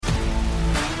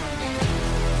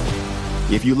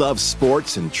If you love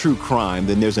sports and true crime,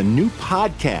 then there's a new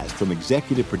podcast from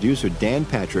executive producer Dan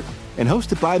Patrick and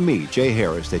hosted by me, Jay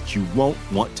Harris, that you won't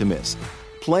want to miss.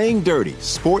 Playing Dirty: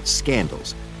 Sports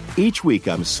Scandals. Each week,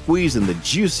 I'm squeezing the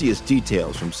juiciest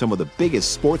details from some of the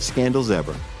biggest sports scandals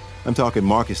ever. I'm talking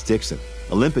Marcus Dixon,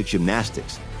 Olympic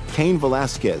gymnastics, Cain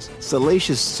Velasquez,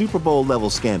 salacious Super Bowl-level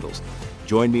scandals.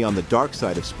 Join me on the dark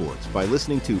side of sports by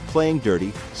listening to Playing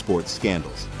Dirty: Sports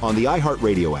Scandals on the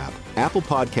iHeartRadio app, Apple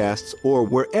Podcasts, or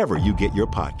wherever you get your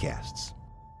podcasts.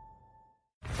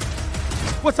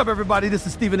 What's up, everybody? This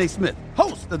is Stephen A. Smith,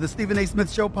 host of the Stephen A.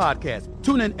 Smith Show podcast.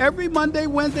 Tune in every Monday,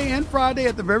 Wednesday, and Friday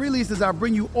at the very least as I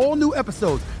bring you all new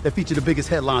episodes that feature the biggest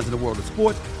headlines in the world of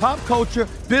sports, pop culture,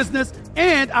 business,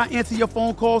 and I answer your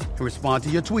phone calls and respond to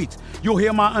your tweets. You'll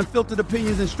hear my unfiltered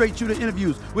opinions and straight-shooter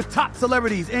interviews with top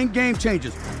celebrities and game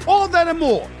changers. All that and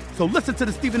more. So listen to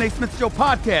the Stephen A. Smith Show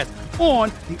podcast on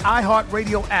the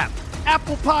iHeartRadio app,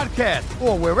 Apple Podcasts,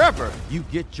 or wherever you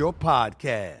get your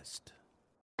podcast.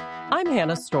 I'm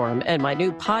Hannah Storm, and my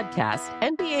new podcast,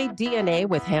 NBA DNA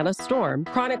with Hannah Storm,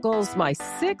 chronicles my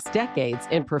 6 decades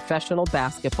in professional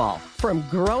basketball. From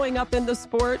growing up in the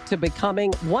sport to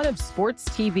becoming one of sports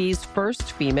TV's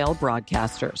first female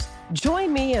broadcasters.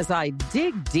 Join me as I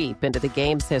dig deep into the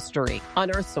game's history,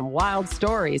 unearth some wild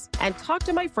stories, and talk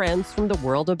to my friends from the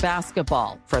world of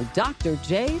basketball, from Dr.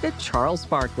 J to Charles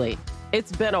Barkley.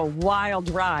 It's been a wild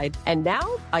ride, and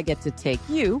now I get to take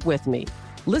you with me.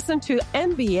 Listen to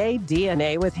NBA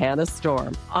DNA with Hannah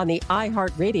Storm on the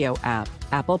iHeartRadio app,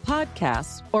 Apple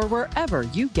Podcasts, or wherever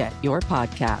you get your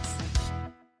podcasts.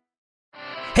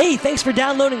 Hey, thanks for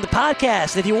downloading the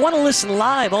podcast. If you want to listen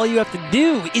live, all you have to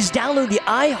do is download the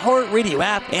iHeartRadio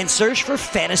app and search for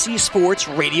Fantasy Sports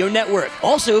Radio Network.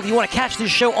 Also, if you want to catch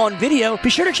this show on video, be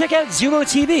sure to check out Zumo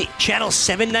TV, channel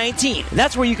 719.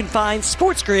 That's where you can find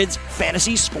Sports Grid's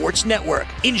Fantasy Sports Network.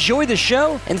 Enjoy the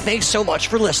show, and thanks so much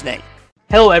for listening.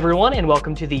 Hello, everyone, and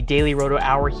welcome to the Daily Roto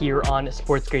Hour here on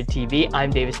SportsGrid TV.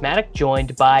 I'm Davis Maddock,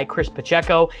 joined by Chris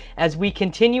Pacheco, as we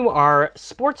continue our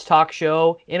sports talk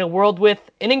show in a world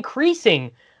with an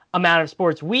increasing amount of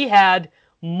sports. We had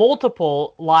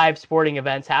multiple live sporting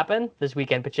events happen this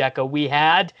weekend, Pacheco. We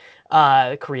had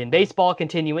Korean baseball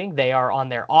continuing. They are on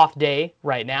their off day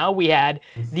right now. We had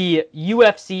the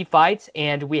UFC fights,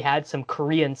 and we had some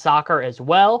Korean soccer as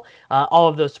well. All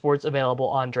of those sports available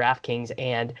on DraftKings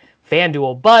and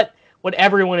FanDuel. But what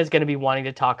everyone is going to be wanting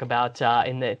to talk about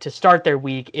to start their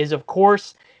week is, of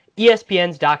course,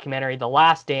 ESPN's documentary, The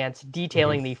Last Dance,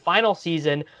 detailing the final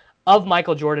season of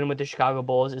Michael Jordan with the Chicago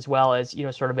Bulls, as well as,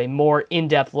 sort of a more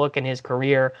in-depth look in his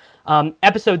career.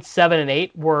 Episodes 7 and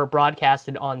 8 were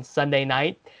broadcasted on Sunday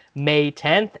night, May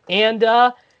 10th, and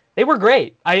they were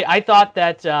great. I thought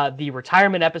that the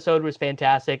retirement episode was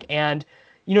fantastic, and,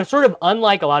 sort of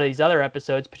unlike a lot of these other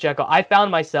episodes, Pacheco, I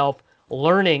found myself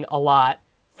learning a lot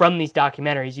from these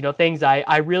documentaries, things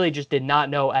I really just did not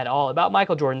know at all about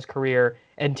Michael Jordan's career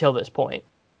until this point.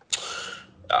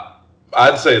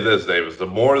 I'd say this, Davis, the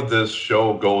more this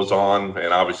show goes on,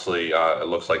 and obviously it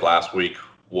looks like last week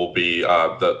will be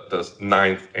the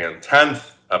 9th and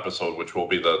 10th episode, which will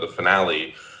be the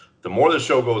finale. The more the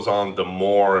show goes on, the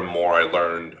more and more I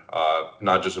learned,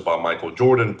 not just about Michael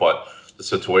Jordan, but the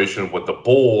situation with the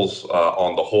Bulls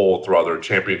on the whole throughout their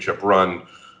championship run.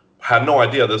 Had no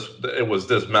idea it was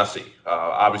this messy.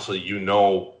 Obviously,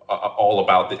 all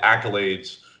about the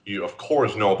accolades. You, of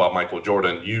course, know about Michael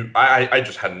Jordan. I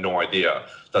just had no idea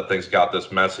that things got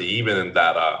this messy, even in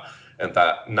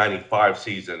that 95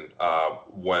 season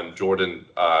when Jordan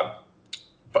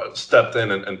stepped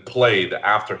in and played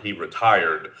after he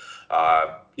retired.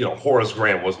 Horace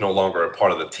Grant was no longer a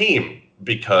part of the team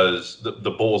because the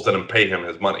Bulls didn't pay him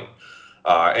his money.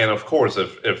 And, of course,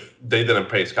 if they didn't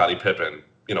pay Scottie Pippen,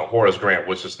 Horace Grant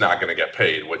was just not going to get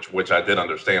paid, which I did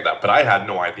understand that, but I had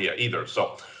no idea either.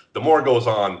 So the more it goes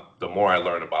on, the more I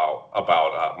learn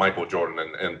about Michael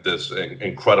Jordan and this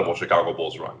incredible Chicago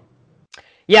Bulls run.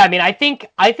 Yeah, I mean, I think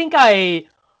I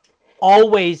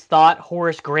always thought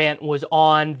Horace Grant was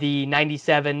on the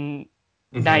 97,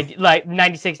 90, like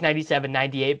 96, 97,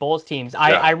 98 Bulls teams.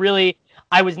 I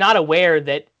was not aware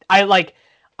that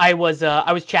I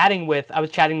was chatting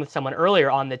with someone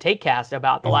earlier on the TakeCast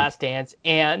about The Last Dance,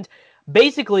 and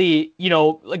basically,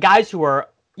 guys who are,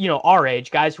 our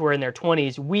age, guys who are in their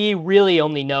 20s, we really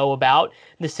only know about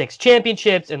the 6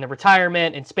 championships and the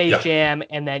retirement and Space Jam,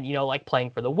 and then, playing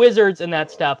for the Wizards and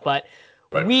that stuff, but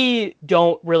we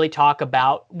don't really talk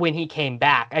about when he came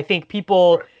back. I think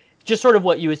people just sort of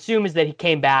what you assume is that he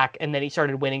came back and then he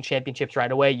started winning championships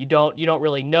right away. You don't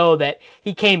really know that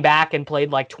he came back and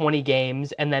played like 20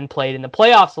 games and then played in the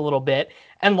playoffs a little bit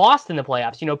and lost in the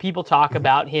playoffs. You know, people talk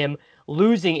about him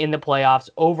losing in the playoffs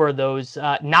over those,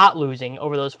 not losing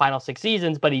over those final 6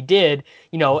 seasons, but he did,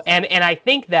 you know, and I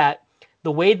think that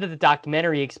the way that the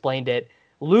documentary explained it,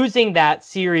 losing that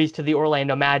series to the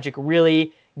Orlando Magic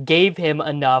really gave him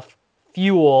enough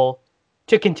fuel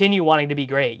to continue wanting to be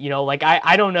great. You know, like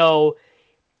I don't know,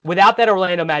 without that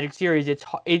Orlando Magic series,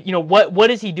 you know,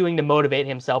 what is he doing to motivate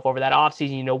himself over that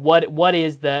offseason? You know, what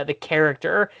is the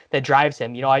character that drives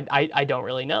him? You know, I don't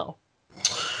really know.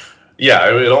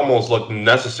 Yeah, it almost looked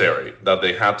necessary that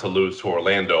they had to lose to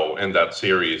Orlando in that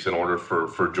series in order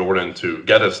for Jordan to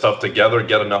get his stuff together,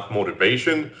 get enough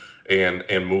motivation,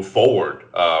 and move forward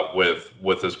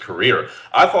with his career.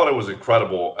 I thought it was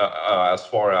incredible as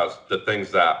far as the things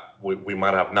that we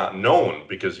might have not known,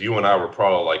 because you and I were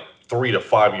probably like 3 to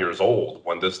 5 years old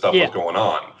when this stuff was going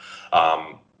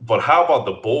on. But how about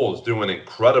the Bulls doing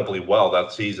incredibly well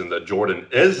that season that Jordan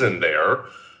is in there,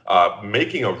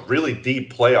 making a really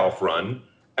deep playoff run,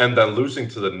 and then losing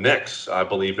to the Knicks, I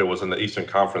believe it was in the Eastern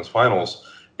Conference Finals,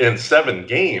 in 7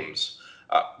 games,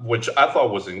 which I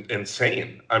thought was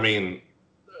insane. I mean,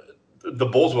 the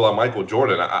Bulls without Michael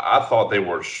Jordan, I thought they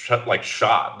were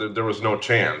shot. There was no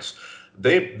chance.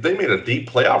 They made a deep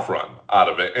playoff run out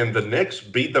of it, and the Knicks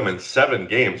beat them in 7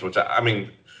 games, which, I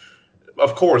mean,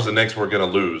 of course, the Knicks were going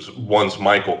to lose once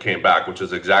Michael came back, which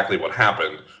is exactly what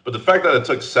happened. But the fact that it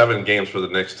took 7 games for the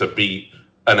Knicks to beat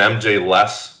an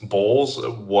MJ-less Bulls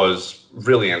was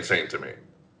really insane to me.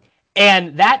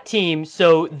 And that team,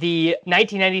 so the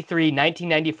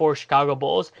 1993-1994 Chicago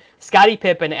Bulls, Scottie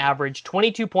Pippen averaged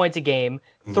 22 points a game,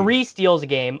 3 steals a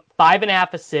game,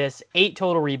 5.5 assists, 8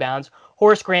 total rebounds.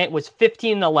 Horace Grant was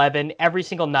 15-11 every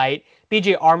single night.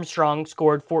 B.J. Armstrong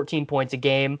scored 14 points a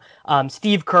game.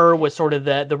 Steve Kerr was sort of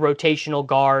the rotational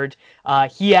guard.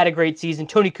 He had a great season.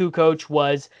 Tony Kukoc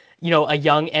was, you know, a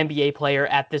young NBA player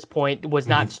at this point, was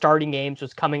not starting games,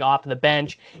 was coming off the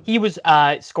bench. He was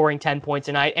scoring 10 points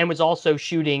a night and was also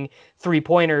shooting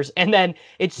 3-pointers. And then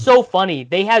it's so funny.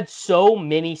 They had so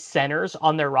many centers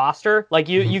on their roster. Like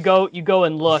you go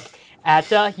and look at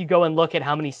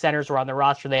how many centers were on the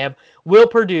roster. They have Will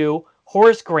Perdue,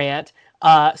 Horace Grant,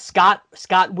 Scott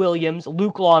Williams,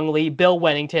 Luke Longley, Bill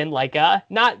Wennington, like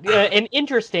an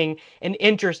interesting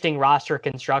roster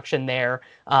construction there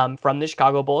from the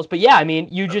Chicago Bulls. But yeah, I mean,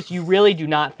 you really do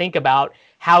not think about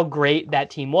how great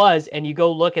that team was, and you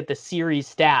go look at the series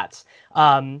stats.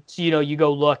 So you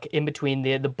go look in between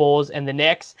the Bulls and the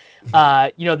Knicks.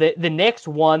 The Knicks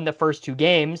won the first 2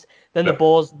 games, then the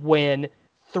Bulls win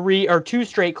 2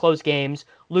 straight close games,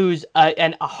 lose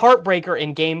a heartbreaker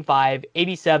in Game 5,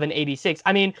 87-86.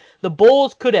 I mean, the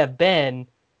Bulls could have been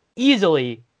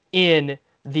easily in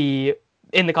the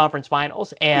conference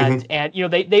finals, and you know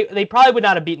they probably would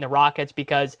not have beaten the Rockets,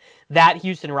 because that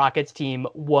Houston Rockets team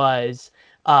was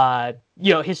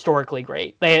historically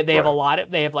great. They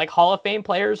have like Hall of Fame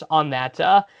players on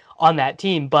that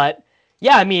team, but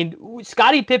yeah, I mean,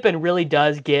 Scottie Pippen really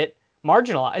does get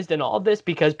marginalized in all of this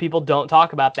because people don't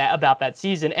talk about that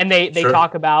season, and they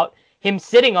talk about him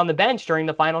sitting on the bench during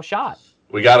the final shot.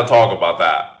 We got to talk about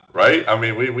that, right? I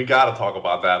mean, we got to talk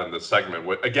about that in this segment.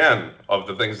 Again, of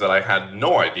the things that I had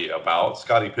no idea about,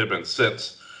 Scottie Pippen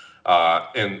sits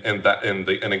in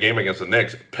a game against the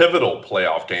Knicks, pivotal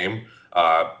playoff game.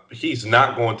 He's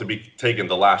not going to be taking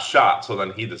the last shot, so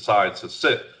then he decides to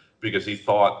sit because he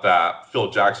thought that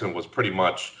Phil Jackson was pretty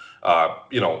much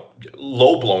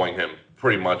low blowing him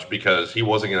pretty much because he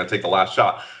wasn't going to take the last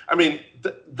shot. I mean,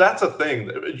 that's a thing.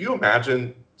 You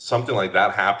imagine something like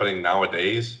that happening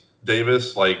nowadays,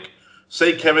 Davis? Like,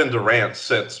 say Kevin Durant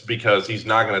sits because he's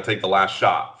not going to take the last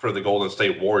shot for the Golden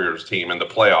State Warriors team in the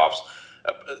playoffs.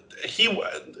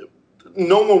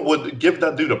 No one would give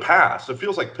that dude a pass. It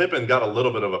feels like Pippen got a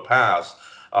little bit of a pass,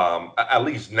 at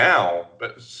least now,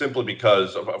 simply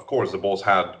because, of course, the Bulls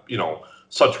had,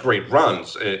 such great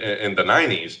runs in the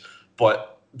 90s.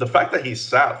 But the fact that he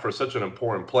sat for such an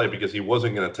important play because he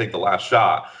wasn't going to take the last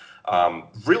shot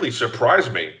really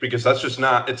surprised me, because it's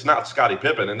not Scottie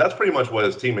Pippen. And that's pretty much what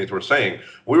his teammates were saying.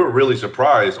 We were really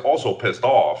surprised, also pissed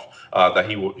off that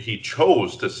he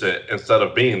chose to sit instead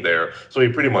of being there. So he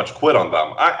pretty much quit on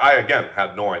them. I again,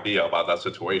 had no idea about that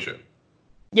situation.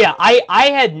 Yeah,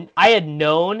 I had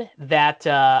known that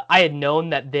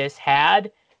this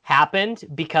had happened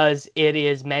because it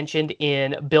is mentioned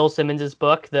in Bill Simmons's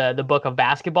book, the Book of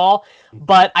Basketball.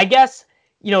 But I guess,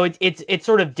 it's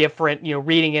sort of different,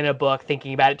 reading in a book,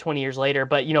 thinking about it 20 years later.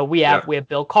 But, we have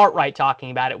Bill Cartwright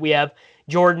talking about it. We have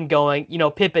Jordan going,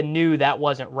 Pippen knew that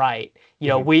wasn't right.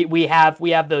 We have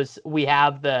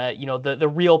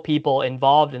the real people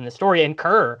involved in the story, and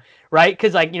Kerr, right?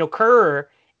 Because Kerr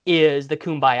is the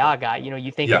kumbaya guy.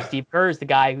 You think of Steve Kerr as the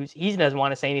guy he doesn't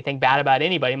want to say anything bad about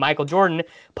anybody. Michael Jordan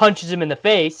punches him in the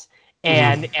face,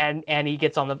 and he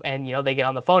gets on they get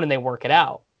on the phone and they work it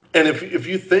out. And if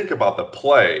you think about the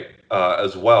play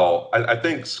as well, I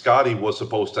think Scottie was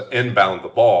supposed to inbound the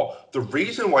ball. The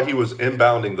reason why he was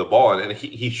inbounding the ball, and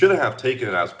he shouldn't have taken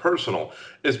it as personal,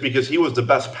 is because he was the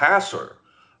best passer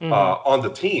on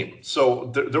the team.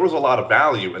 So there was a lot of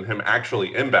value in him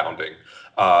actually inbounding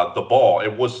the ball.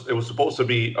 It was supposed to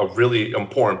be a really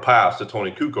important pass to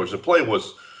Toni Kukoc. The play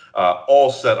was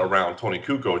all set around Toni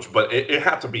Kukoc, but it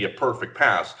had to be a perfect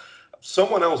pass.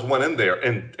 Someone else went in there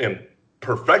and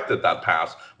perfected that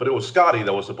pass, but it was Scottie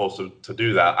that was supposed to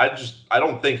do that. I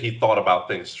don't think he thought about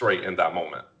things straight in that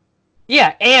moment.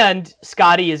 Yeah, and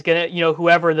Scottie is gonna,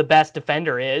 whoever the best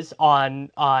defender is on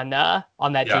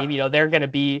that team, they're gonna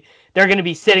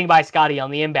be sitting by Scottie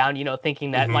on the inbound,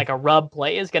 thinking that like a rub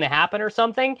play is gonna happen or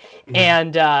something.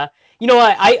 And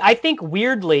I think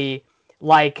weirdly,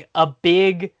 like a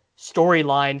big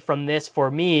storyline from this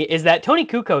for me is that Toni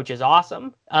Kukoc is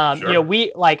awesome. Sure.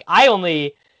 I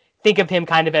only think of him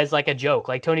kind of as like a joke.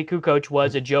 Like Toni Kukoc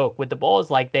was a joke with the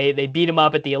Bulls. Like they beat him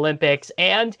up at the Olympics,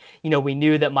 and we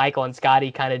knew that Michael and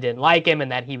Scottie kind of didn't like him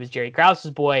and that he was Jerry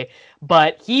Krause's boy,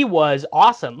 but he was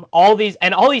awesome. All these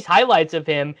highlights of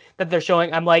him that they're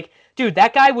showing, I'm like, dude,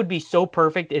 that guy would be so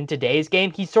perfect in today's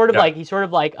game. He's sort of like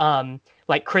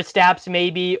Kristaps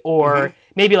maybe, or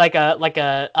maybe like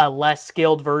a less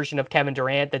skilled version of Kevin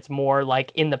Durant that's more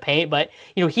like in the paint. But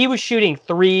he was shooting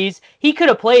threes. He could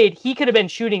have been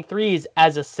shooting threes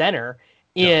as a center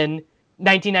in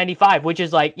 1995, which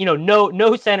is like,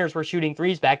 no centers were shooting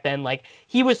threes back then. Like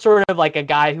he was sort of like a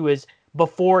guy who was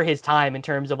before his time in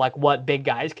terms of like what big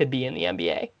guys could be in the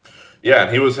NBA. Yeah,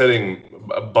 and he was hitting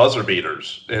buzzer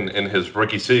beaters in his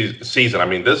rookie season. I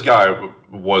mean, this guy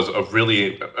was a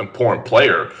really important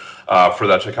player for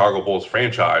that Chicago Bulls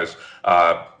franchise.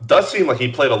 Does seem like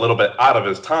he played a little bit out of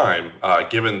his time,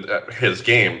 given his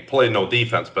game. Played no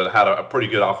defense, but had a pretty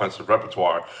good offensive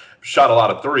repertoire. Shot a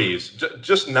lot of threes,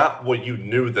 just not what you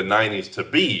knew the 90s to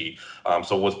be.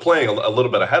 So was playing a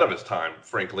little bit ahead of his time,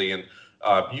 frankly. And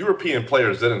European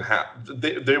players didn't have,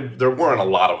 there weren't a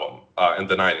lot of them in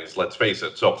the 90s, let's face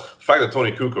it. So the fact that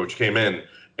Toni Kukoc came in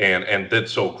and did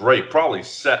so great probably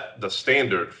set the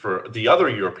standard for the other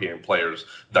European players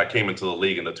that came into the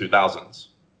league in the 2000s.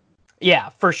 Yeah,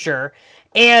 for sure.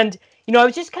 And, I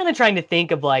was just kind of trying to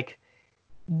think of like,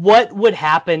 what would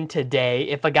happen today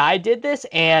if a guy did this,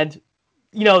 and,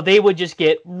 they would just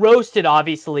get roasted,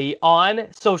 obviously, on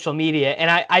social media. And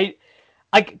I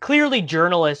clearly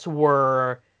journalists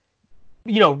were,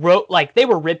 they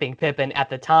were ripping Pippen at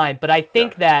the time, but I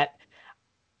think that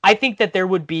there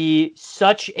would be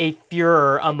such a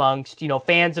furor amongst,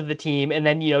 fans of the team, and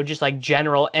then, just like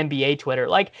general NBA Twitter.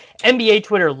 Like NBA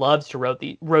Twitter loves to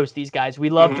roast these guys. We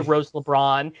love to roast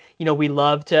LeBron. We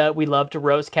love to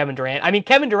roast Kevin Durant. I mean,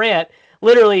 Kevin Durant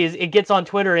literally it gets on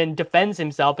Twitter and defends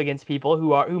himself against people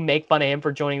who make fun of him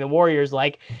for joining the Warriors.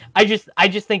 Like I just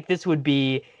think this would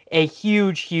be a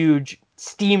huge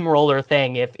steamroller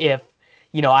thing if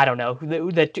I don't know,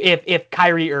 that if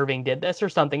Kyrie Irving did this or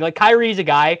something. Like Kyrie's a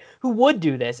guy who would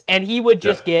do this, and he would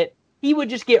just get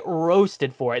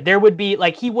roasted for it. There would be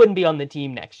like, he wouldn't be on the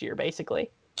team next year, basically.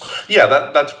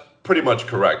 Yeah, that's pretty much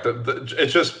correct.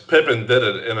 It's just Pippen did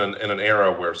it in an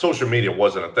era where social media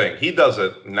wasn't a thing. He does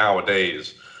it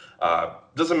nowadays.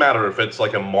 Doesn't matter if it's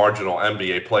like a marginal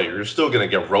NBA player, you're still going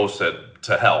to get roasted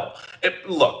to hell.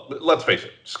 Look, let's face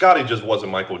it, Scottie just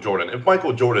wasn't Michael Jordan. If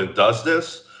Michael Jordan does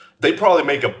this, they probably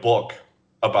make a book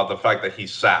about the fact that he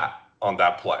sat on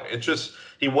that play. It's just,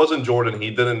 he wasn't Jordan.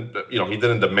 He didn't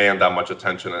demand that much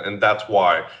attention, and that's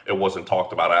why it wasn't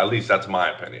talked about. At least that's my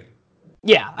opinion.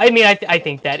 Yeah, I mean, I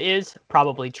think that is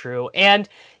probably true. And,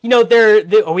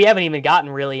 we haven't even gotten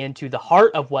really into the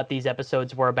heart of what these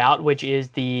episodes were about, which is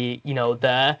the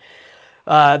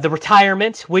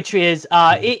retirement, which is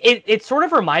it sort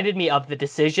of reminded me of The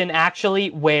Decision,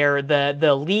 actually, where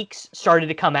the leaks started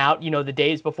to come out, the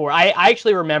days before. I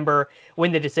actually remember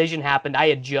when The Decision happened, I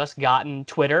had just gotten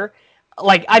Twitter.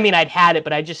 Like, I mean, I'd had it,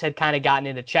 but I just had kind of gotten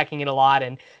into checking it a lot,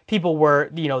 and people were,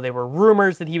 there were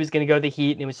rumors that he was going to go to the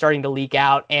Heat, and it was starting to leak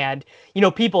out, and,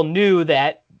 people knew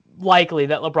that likely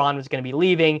that LeBron was going to be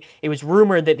leaving. It was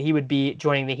rumored that he would be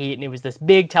joining the Heat, and it was this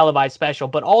big televised special,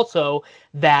 but also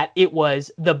that it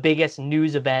was the biggest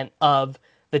news event of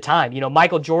the time.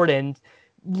 Michael Jordan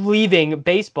leaving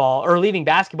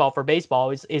basketball for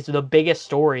baseball is the biggest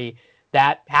story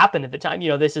that happened at the time.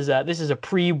 This is a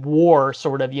pre-war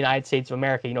sort of United States of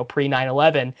America, pre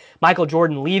 9/11. Michael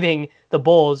Jordan leaving the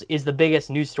Bulls is the biggest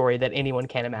news story that anyone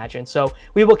can imagine. So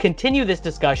we will continue this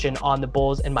discussion on the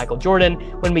Bulls and Michael Jordan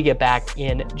when we get back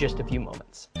in just a few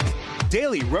moments.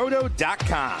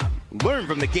 DailyRoto.com. Learn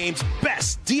from the game's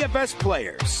best DFS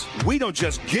players. We don't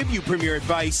just give you premier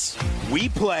advice, we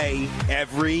play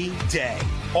every day.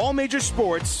 All major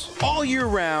sports, all year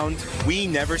round, we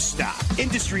never stop.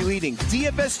 Industry-leading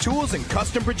DFS tools and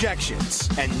custom projections.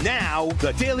 And now,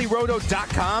 the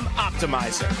DailyRoto.com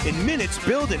Optimizer. In minutes,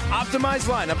 build and optimize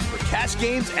lineups for cash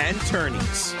games and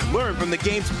tourneys. Learn from the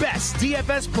game's best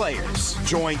DFS players.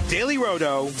 Join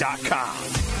DailyRoto.com.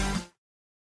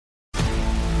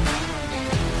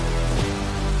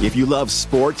 If you love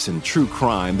sports and true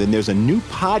crime, then there's a new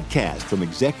podcast from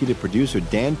executive producer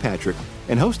Dan Patrick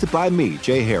and hosted by me,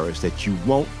 Jay Harris, that you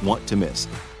won't want to miss.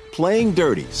 Playing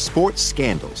Dirty: Sports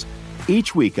Scandals.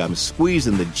 Each week, I'm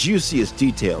squeezing the juiciest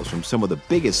details from some of the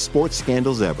biggest sports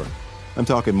scandals ever. I'm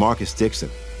talking Marcus Dixon,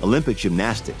 Olympic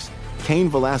gymnastics, Cain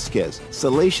Velasquez,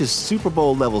 salacious Super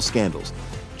Bowl-level scandals.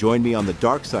 Join me on the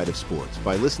dark side of sports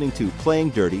by listening to Playing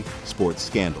Dirty: Sports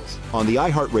Scandals on the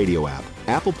iHeartRadio app,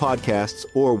 Apple Podcasts,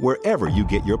 or wherever you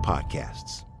get your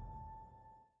podcasts.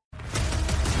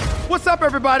 What's up,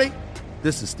 everybody?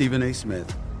 This is Stephen A.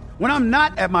 Smith. When I'm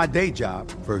not at my day job,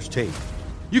 First Take,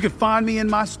 you can find me in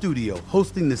my studio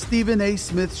hosting the Stephen A.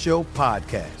 Smith Show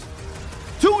podcast.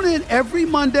 Tune in every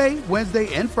Monday,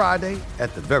 Wednesday, and Friday,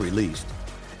 at the very least,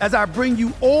 as I bring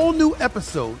you all new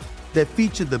episodes that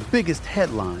feature the biggest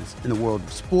headlines in the world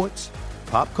of sports,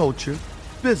 pop culture,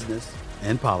 business,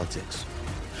 and politics.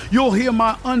 You'll hear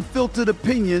my unfiltered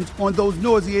opinions on those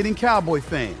nauseating Cowboy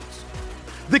fans,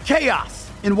 the chaos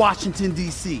in Washington,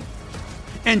 D.C.,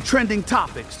 and trending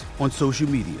topics on social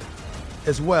media,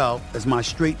 as well as my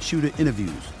straight shooter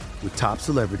interviews with top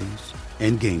celebrities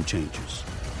and game changers.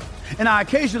 And I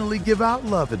occasionally give out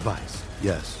love advice.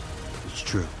 Yes, it's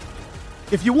true.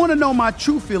 If you want to know my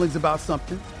true feelings about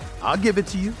something, I'll give it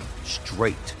to you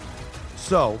straight.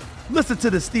 So listen to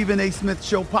the Stephen A. Smith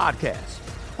Show podcast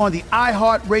on the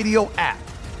iHeartRadio app,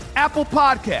 Apple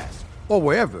Podcasts, or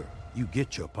wherever you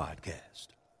get your podcast.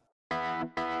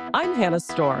 I'm Hannah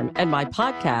Storm, and my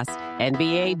podcast,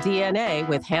 NBA DNA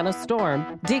with Hannah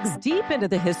Storm, digs deep into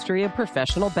the history of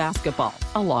professional basketball,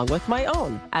 along with my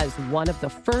own, as one of the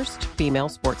first female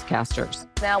sportscasters.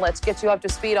 Now let's get you up to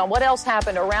speed on what else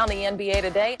happened around the NBA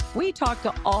today. We talk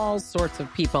to all sorts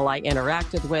of people I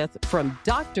interacted with, from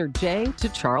Dr. J to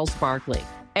Charles Barkley,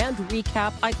 and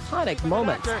recap iconic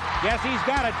moments. Yes, he's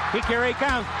got it. Here he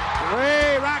comes.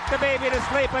 Way rock the baby to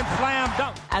sleep and slam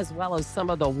dunk. As well as some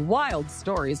of the wild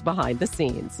stories behind the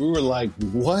scenes. We were like,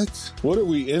 what? What are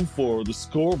we in for? The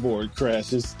scoreboard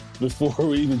crashes before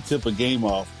we even tip a game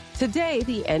off. Today,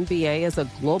 the NBA is a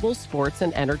global sports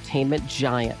and entertainment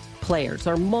giant. Players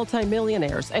are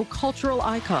multimillionaires and cultural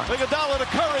icons. Iguodala to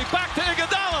Curry, back to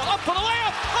Iguodala, up for the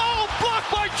layup. Oh,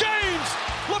 blocked by James.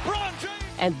 LeBron James.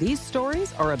 And these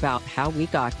stories are about how we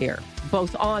got here,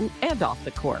 both on and off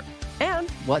the court. And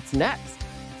what's next?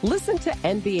 Listen to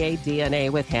NBA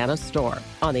DNA with Hannah Storm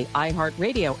on the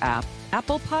iHeartRadio app,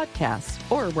 Apple Podcasts,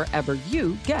 or wherever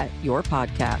you get your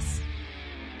podcasts.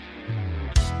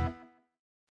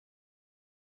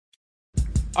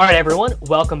 All right, everyone,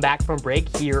 welcome back from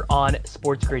break here on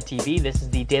Sports Grid TV. This is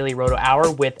the Daily Roto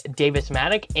Hour with Davis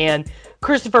Maddock and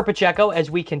Christopher Pacheco as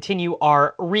we continue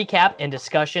our recap and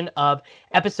discussion of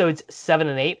episodes 7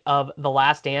 and 8 of The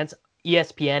Last Dance,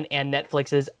 ESPN and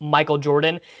Netflix's Michael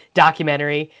Jordan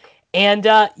documentary. And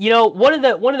one of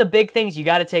the big things you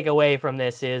got to take away from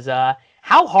this is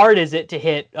how hard is it to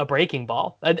hit a breaking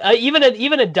ball, even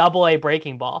a double-A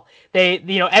breaking ball?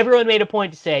 Everyone made a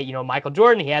point to say, Michael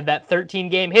Jordan, he had that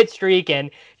 13-game hit streak, and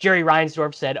Jerry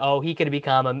Reinsdorf said, oh, he could have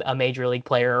become a major league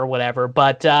player or whatever.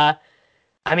 But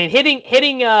hitting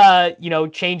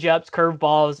change-ups,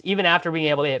 curveballs, even after being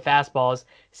able to hit fastballs,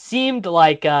 seemed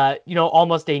like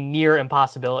almost a near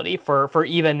impossibility for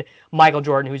even Michael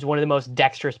Jordan, who's one of the most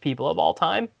dexterous people of all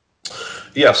time.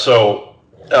 Yeah. So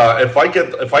if I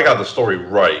got the story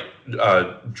right,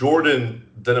 Jordan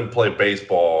didn't play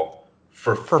baseball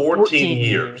for 14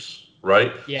 years,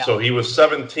 right? Yeah. So he was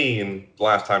 17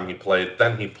 last time he played.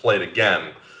 Then he played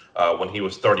again when he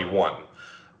was 31.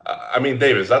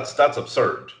 Davis, that's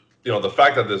absurd. The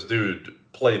fact that this dude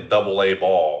played double-A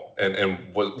ball and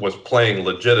was playing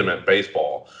legitimate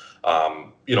baseball,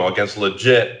 against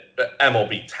legit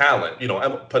MLB talent,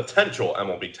 potential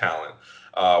MLB talent,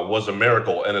 was a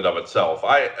miracle in and of itself.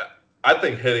 I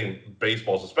think hitting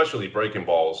baseballs, especially breaking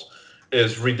balls,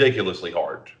 is ridiculously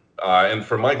hard. And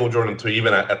for Michael Jordan to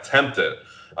even attempt it,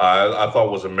 I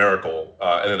thought was a miracle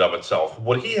in and of itself.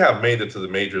 Would he have made it to the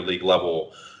major league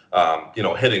level,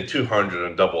 hitting 200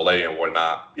 in Double-A and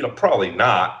whatnot? Probably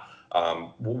not.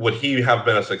 Would he have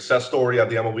been a success story at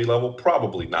the MLB level?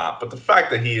 Probably not. But the fact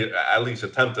that he at least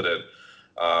attempted it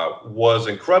was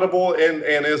incredible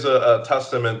and is a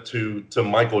testament to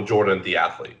Michael Jordan, the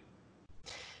athlete.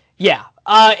 Yeah.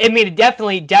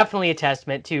 Definitely a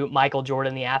testament to Michael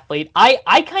Jordan, the athlete.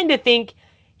 I kind of think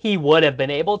he would have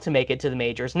been able to make it to the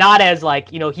majors. Not as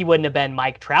he wouldn't have been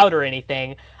Mike Trout or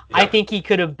anything. Yeah. I think he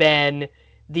could have been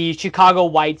the Chicago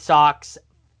White Sox,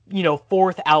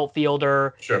 fourth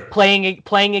outfielder, sure, playing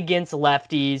against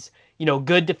lefties,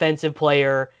 good defensive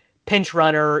player, pinch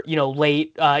runner,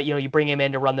 late, you bring him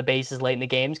in to run the bases late in the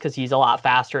games because he's a lot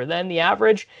faster than the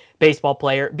average baseball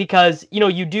player. Because,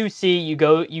 you do see, you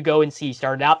go and see,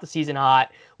 started out the season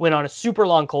hot, went on a super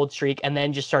long cold streak, and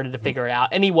then just started to figure it out.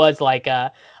 And he was like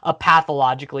a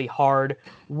pathologically hard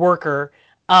worker.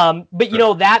 But,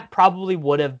 that probably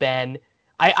would have been,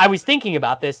 I was thinking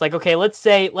about this, like, okay, let's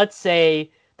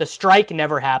say the strike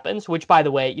never happens, which, by the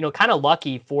way, kind of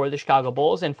lucky for the Chicago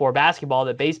Bulls and for basketball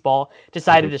that baseball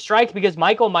decided to strike, because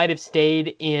Michael might have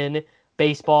stayed in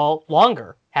baseball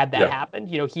longer had that happened.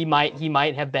 He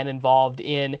might have been involved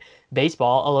in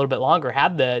baseball a little bit longer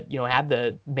had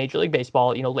the Major League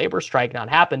Baseball, labor strike not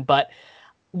happened. But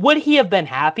would he have been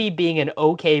happy being an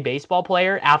okay baseball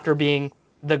player after being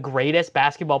the greatest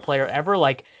basketball player ever?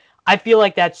 Like, I feel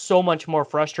like that's so much more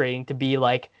frustrating to be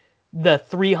like the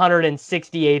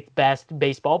 368th best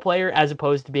baseball player as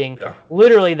opposed to being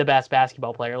literally the best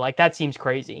basketball player. Like, that seems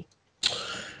crazy.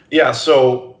 Yeah.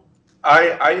 So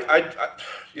I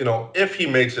if he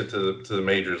makes it to the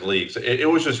major leagues, it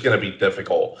was just going to be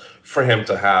difficult for him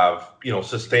to have,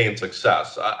 sustained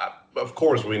success. Of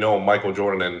course, we know Michael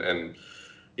Jordan and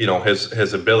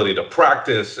his ability to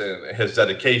practice and his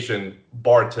dedication,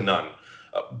 bar to none.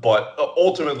 But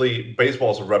ultimately,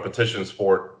 baseball is a repetition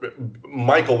sport.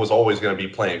 Michael was always going to be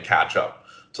playing catch up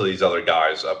to these other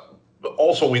guys.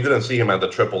 Also, we didn't see him at the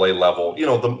AAA level.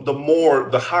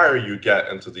 The higher you get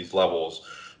into these levels,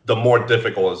 the more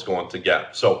difficult it's going to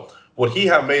get. So would he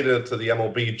have made it to the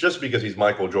MLB just because he's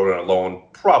Michael Jordan alone?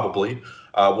 Probably.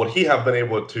 Would he have been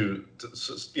able to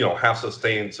have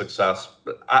sustained success?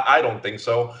 I don't think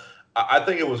so. I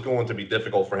think it was going to be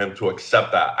difficult for him to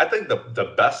accept that. I think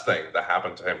the best thing that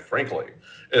happened to him, frankly,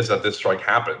 is that this strike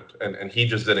happened and he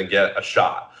just didn't get a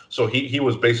shot. So he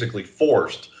was basically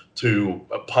forced to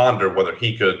ponder whether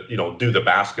he could, do the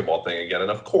basketball thing again.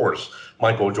 And of course,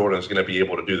 Michael Jordan is going to be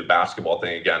able to do the basketball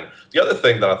thing again. The other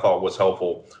thing that I thought was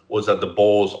helpful was that the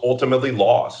Bulls ultimately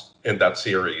lost in that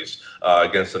series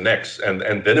against the Knicks and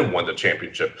didn't win the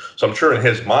championship. So I'm sure in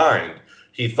his mind,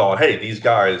 he thought, hey, these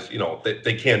guys,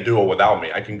 they can't do it without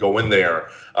me. I can go in there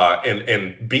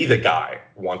and be the guy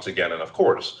once again. And of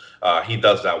course, he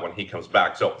does that when he comes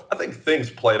back. So I think things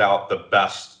played out the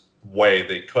best way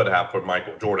they could have for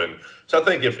Michael Jordan. So I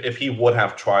think if he would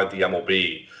have tried the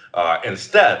MLB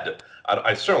instead,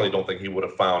 I certainly don't think he would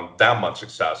have found that much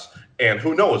success. And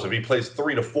who knows, if he plays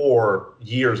 3 to 4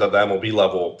 years at the MLB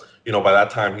level, by that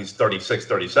time he's 36,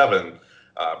 37,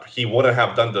 he wouldn't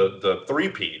have done the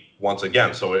three-peat once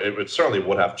again. So it certainly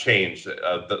would have changed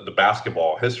the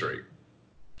basketball history.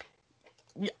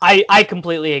 I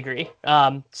completely agree.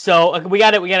 So we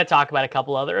got to talk about a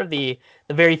couple other of the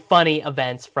very funny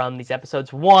events from these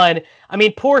episodes. One,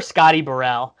 poor Scotty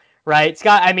Burrell, right?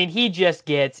 Scott, he just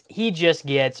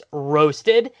gets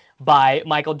roasted by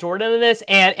Michael Jordan in this,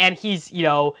 and he's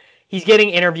getting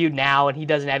interviewed now, and he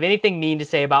doesn't have anything mean to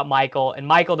say about Michael, and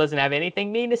Michael doesn't have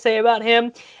anything mean to say about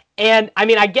him. And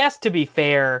I guess to be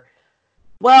fair,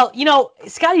 well,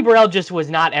 Scotty Burrell just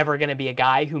was not ever going to be a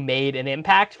guy who made an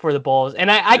impact for the Bulls. And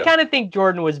I kind of think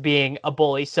Jordan was being a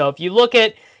bully. So if you look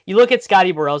at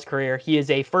Scotty Burrell's career, he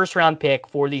is a first-round pick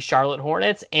for the Charlotte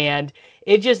Hornets, and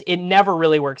it never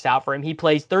really works out for him. He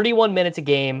plays 31 minutes a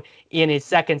game in his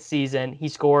second season. He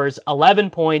scores 11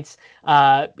 points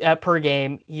per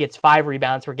game. He gets 5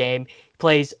 rebounds per game. He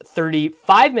plays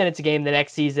 35 minutes a game the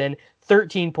next season,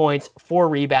 13 points, 4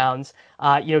 rebounds.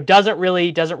 Doesn't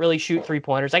really shoot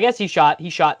 3-pointers. I guess he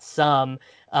shot some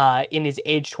in his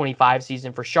age 25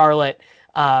 season for Charlotte.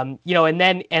 And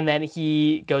then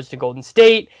he goes to Golden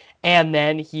State, and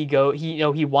then he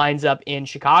winds up in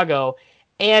Chicago,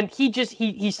 and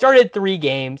he started 3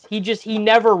 games. He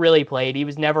never really played. He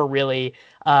was never really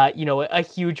a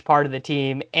huge part of the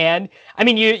team. And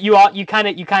you kind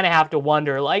of have to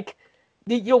wonder, like,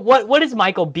 what is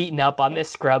Michael beating up on this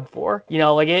scrub for?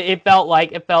 It felt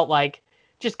like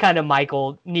just kind of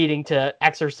Michael needing to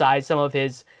exercise some of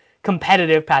his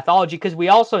competitive pathology, because we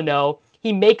also know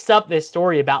he makes up this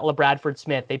story about LaBradford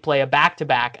Smith. They play a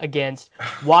back-to-back against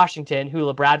Washington, who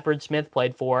LaBradford Smith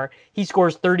played for. He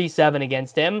scores 37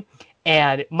 against him,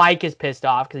 and Mike is pissed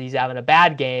off because he's having a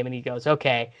bad game, and he goes,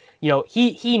 okay,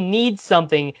 he needs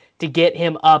something to get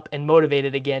him up and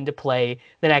motivated again to play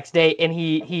the next day. And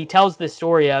he tells the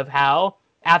story of how,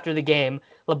 after the game,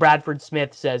 LaBradford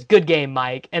Smith says, "Good game,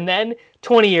 Mike." And then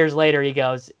 20 years later, he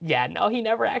goes, yeah, no, he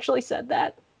never actually said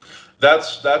that.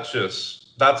 That's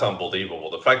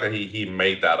unbelievable. The fact that he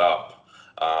made that up,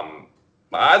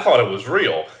 I thought it was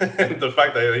real. The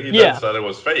fact that he then said it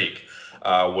was fake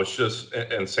was just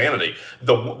insanity.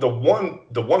 The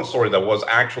one story that was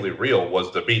actually real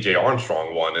was the B.J.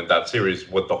 Armstrong one in that series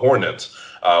with the Hornets,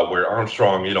 where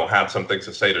Armstrong, had some things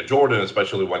to say to Jordan,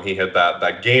 especially when he hit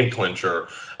that game clincher.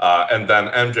 And then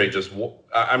MJ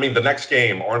the next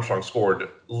game, Armstrong scored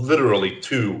literally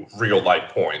 2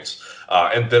 real-life points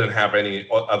and didn't have any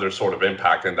other sort of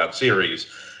impact in that series.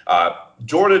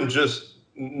 Jordan just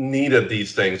needed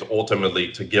these things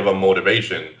ultimately to give him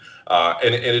motivation.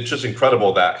 And it's just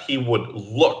incredible that he would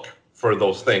look for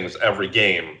those things every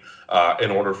game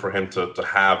in order for him to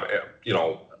have,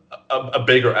 a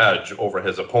bigger edge over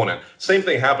his opponent. Same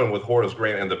thing happened with Horace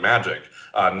Grant and the Magic.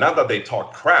 Not that they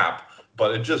talked crap,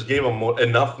 but it just gave him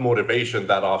enough motivation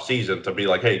that offseason to be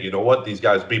like, hey, you know what? These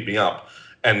guys beat me up,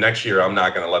 and next year I'm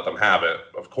not going to let them have it.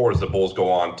 Of course, the Bulls go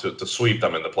on to sweep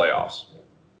them in the playoffs.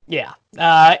 Yeah.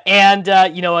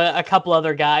 A couple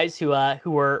other guys who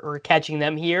were catching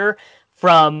them here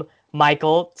from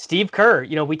Michael, Steve Kerr.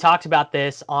 We talked about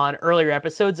this on earlier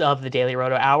episodes of the Daily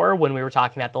Roto Hour when we were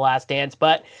talking about The Last Dance,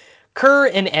 but Kerr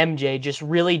and MJ just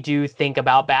really do think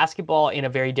about basketball in a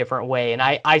very different way. And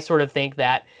I sort of think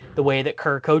that the way that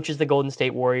Kerr coaches the Golden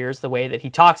State Warriors, the way that he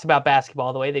talks about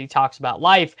basketball, the way that he talks about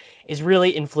life is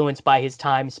really influenced by his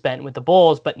time spent with the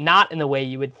Bulls, but not in the way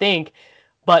you would think,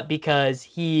 but because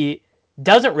he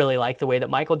doesn't really like the way that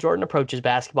Michael Jordan approaches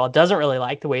basketball, doesn't really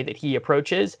like the way that he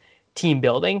approaches team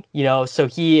building, so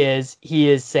he is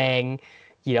saying,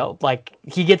 like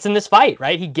he gets in this fight,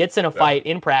 right? He gets in a fight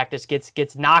in practice,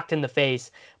 gets knocked in the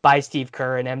face by Steve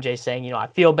Kerr, and MJ saying, I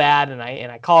feel bad, and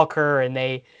I call Kerr, and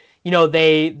they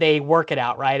work it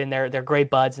out, right? And they're great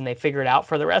buds, and they figure it out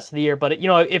for the rest of the year. But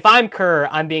if I'm Kerr,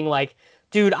 I'm being like,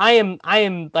 dude, I am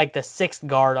like the 6th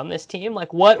guard on this team.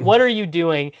 Like, what are you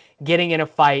doing getting in a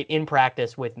fight in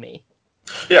practice with me?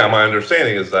 Yeah, my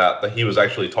understanding is that he was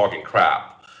actually talking crap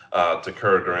to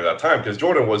Kerr during that time, because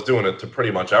Jordan was doing it to pretty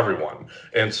much everyone.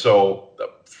 And so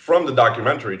from the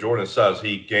documentary, Jordan says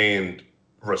he gained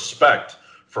respect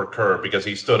for Kerr because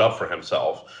he stood up for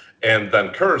himself. And then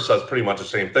Kerr says pretty much the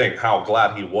same thing, how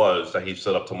glad he was that he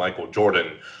stood up to Michael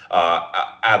Jordan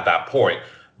at that point.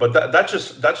 But that's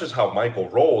just how Michael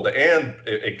rolled, and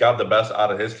it got the best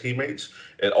out of his teammates.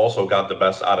 It also got the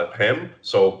best out of him.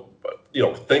 So,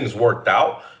 things worked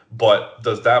out. But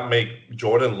does that make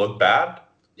Jordan look bad?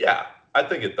 Yeah, I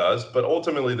think it does. But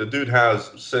ultimately, the dude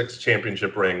has 6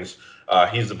 championship rings.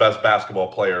 He's the best basketball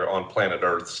player on planet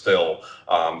Earth still.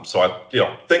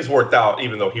 Things worked out,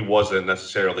 even though he wasn't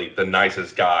necessarily the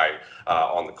nicest guy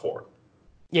on the court.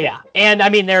 Yeah, and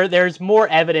there's more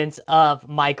evidence of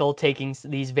Michael taking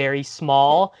these very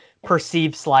small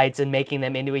perceived slights and making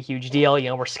them into a huge deal.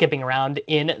 We're skipping around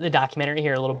in the documentary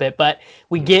here a little bit, but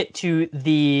we get to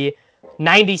the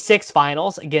 96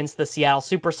 finals against the Seattle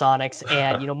Supersonics,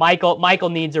 and Michael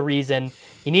needs a reason.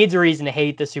 He needs a reason to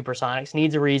hate the Supersonics,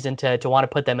 needs a reason to want to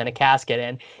put them in a casket,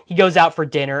 and he goes out for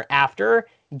dinner after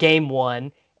game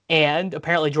 1, and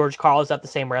apparently George Karl is at the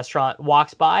same restaurant,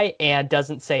 walks by and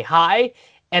doesn't say hi.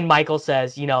 And Michael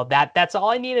says, that's all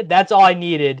I needed. That's all I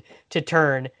needed to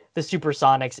turn the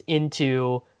Supersonics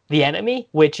into the enemy,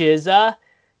 which is,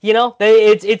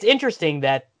 it's interesting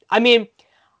that,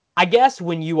 I guess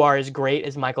when you are as great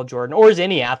as Michael Jordan or as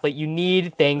any athlete, you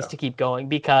need things to keep going,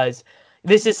 because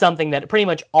this is something that pretty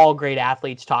much all great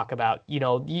athletes talk about.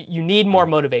 You need more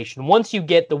motivation. Once you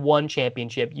get the one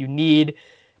championship, you need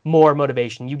more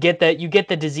motivation. You get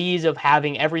the disease of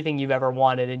having everything you've ever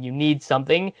wanted, and you need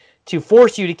something to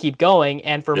force you to keep going.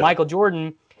 And for Michael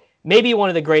Jordan, maybe one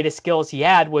of the greatest skills he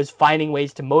had was finding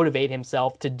ways to motivate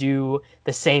himself to do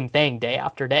the same thing day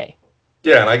after day.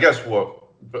 Yeah, and I guess what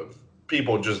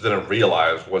people just didn't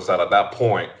realize was that at that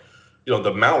point,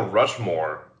 the Mount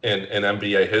Rushmore in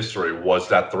NBA history was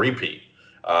that three-peat.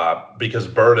 Because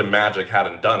Bird and Magic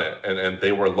hadn't done it, and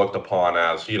they were looked upon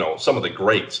as, some of the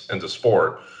greats in the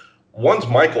sport. Once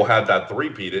Michael had that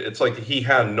three-peat, it's like he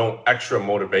had no extra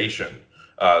motivation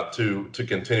to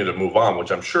continue to move on,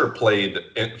 which I'm sure played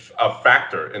a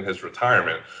factor in his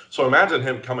retirement. So imagine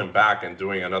him coming back and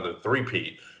doing another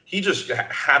three-peat. He just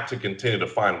had to continue to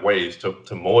find ways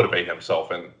to motivate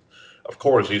himself. And of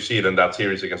course, you see it in that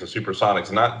series against the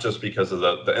Supersonics, not just because of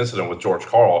the incident with George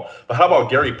Karl, but how about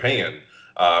Gary Payton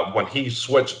when he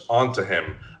switched onto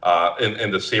him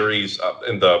in the series,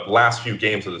 in the last few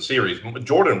games of the series?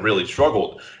 Jordan really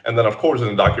struggled. And then, of course, in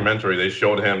the documentary, they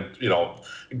showed him,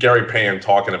 Gary Payton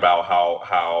talking about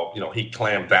how he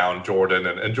clammed down Jordan,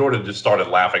 and Jordan just started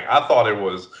laughing. I thought it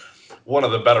was one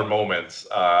of the better moments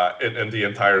in the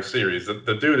entire series.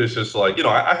 The dude is just like,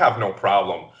 I have no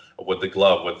problem with the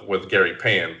glove with Gary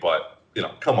Payton, but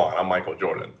come on, I'm Michael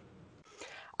Jordan.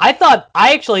 I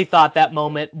actually thought that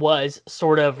moment was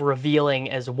sort of revealing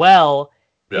as well,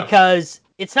 because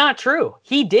it's not true.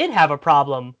 He did have a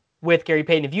problem with Gary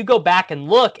Payton. If you go back and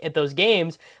look at those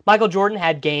games, Michael Jordan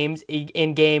had games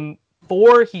in game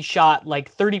 4, he shot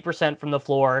like 30% from the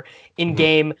floor. In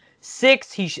game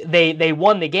 6, they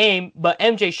won the game, but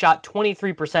MJ shot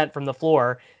 23% from the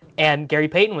floor, and Gary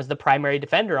Payton was the primary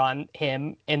defender on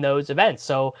him in those events.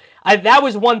 So that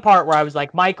was one part where I was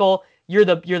like, Michael, you're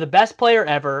the best player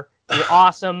ever. You're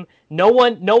awesome. No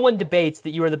one debates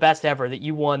that you are the best ever, that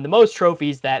you won the most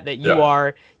trophies, that you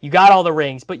are. You got all the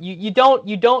rings, but you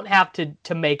don't have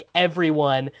to make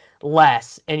everyone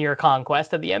less in your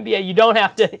conquest of the NBA. You don't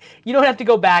have to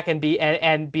go back and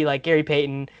be like Gary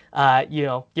Payton.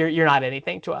 You're not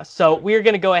anything to us. So we're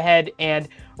gonna go ahead and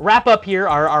wrap up here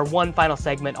our one final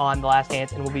segment on The Last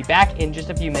Dance, and we'll be back in just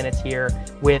a few minutes here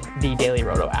with the Daily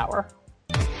Roto Hour.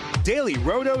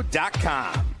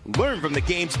 DailyRoto.com. Learn from the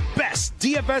game's best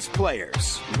DFS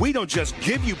players. We don't just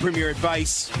give you premier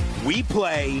advice, we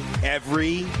play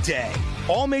every day.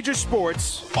 All major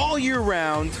sports, all year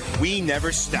round, we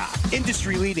never stop.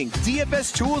 Industry-leading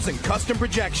DFS tools and custom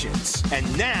projections.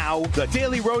 And now, the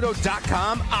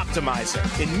DailyRoto.com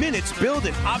Optimizer. In minutes, build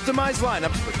and optimize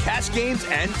lineups for cash games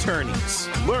and tourneys.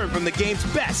 Learn from the game's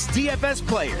best DFS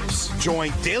players. Join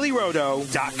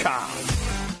DailyRoto.com.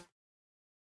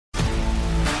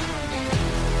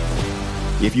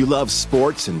 If you love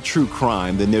sports and true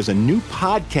crime, then there's a new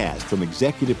podcast from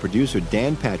executive producer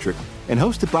Dan Patrick and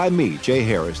hosted by me, Jay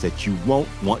Harris, that you won't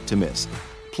want to miss.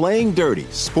 Playing Dirty: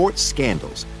 Sports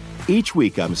Scandals. Each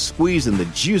week, I'm squeezing the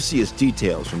juiciest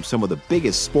details from some of the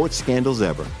biggest sports scandals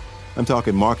ever. I'm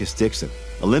talking Marcus Dixon,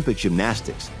 Olympic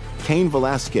gymnastics, Cain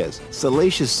Velasquez,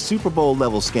 salacious Super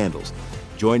Bowl-level scandals.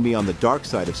 Join me on the dark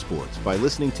side of sports by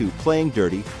listening to Playing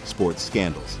Dirty: Sports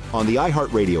Scandals on the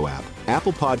iHeartRadio app,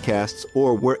 Apple Podcasts,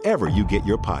 or wherever you get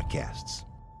your podcasts.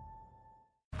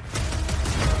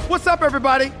 What's up,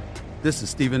 everybody? This is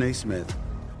Stephen A. Smith.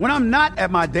 When I'm not at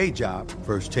my day job,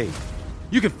 First Take,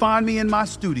 you can find me in my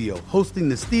studio hosting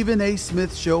the Stephen A.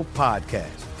 Smith Show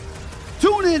podcast.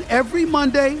 Tune in every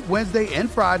Monday, Wednesday, and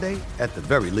Friday, at the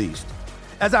very least,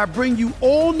 as I bring you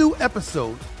all new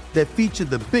episodes that feature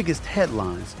the biggest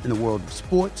headlines in the world of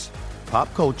sports,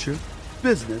 pop culture,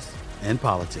 business, and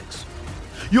politics.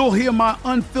 You'll hear my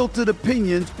unfiltered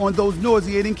opinions on those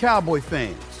nauseating Cowboy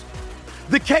fans,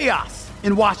 the chaos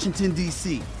in Washington,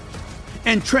 D.C.,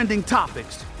 and trending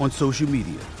topics on social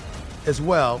media, as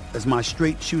well as my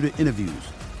straight shooter interviews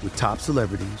with top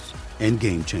celebrities and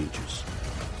game changers.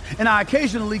 And I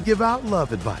occasionally give out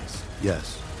love advice.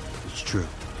 Yes, it's true.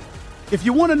 If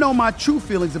you want to know my true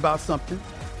feelings about something,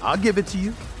 I'll give it to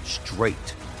you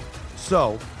straight.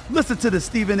 So listen to the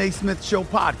Stephen A. Smith Show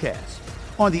podcast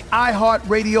on the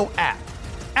iHeartRadio app,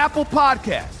 Apple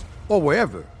Podcasts, or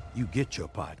wherever you get your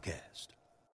podcast.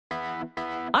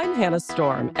 I'm Hannah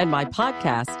Storm, and my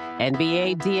podcast,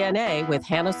 NBA DNA with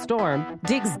Hannah Storm,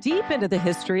 digs deep into the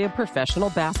history of professional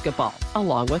basketball,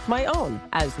 along with my own,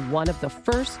 as one of the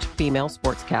first female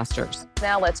sportscasters.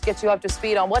 Now let's get you up to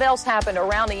speed on what else happened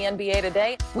around the NBA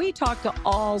today. We talk to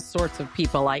all sorts of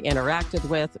people I interacted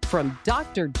with, from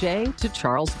Dr. J to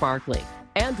Charles Barkley,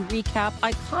 and recap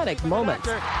iconic moments.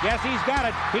 Yes, he's got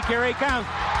it. Here he comes.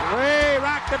 We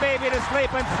rock the baby to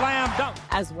sleep and slam dunk.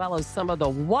 As well as some of the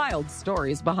wild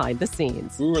stories behind the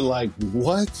scenes. We were like,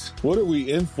 what? What are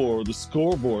we in for? The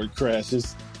scoreboard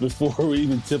crashes before we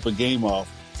even tip a game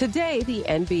off. Today, the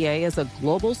NBA is a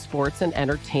global sports and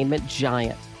entertainment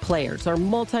giant. Players are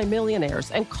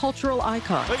multimillionaires and cultural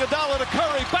icons. Iguodala to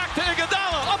Curry, back to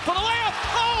Iguodala, up for the layup.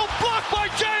 Oh, blocked by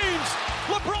James.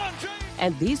 LeBron James.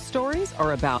 And these stories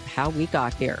are about how we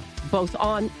got here, both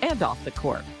on and off the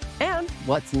court. And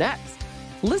what's next?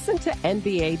 Listen to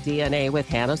NBA DNA with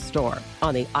Hannah Storm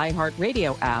on the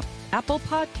iHeartRadio app, Apple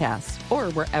Podcasts,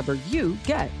 or wherever you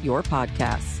get your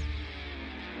podcasts.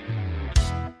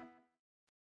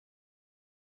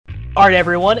 All right,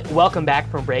 everyone, welcome back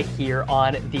from break here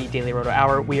on the Daily Roto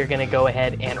Hour. We are going to go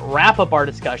ahead and wrap up our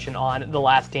discussion on The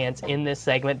Last Dance in this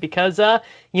segment because,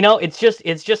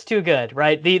 it's just too good,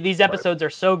 right? These episodes are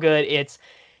so good. It's,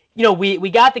 we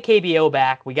got the KBO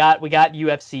back, we got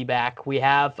UFC back, we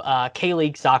have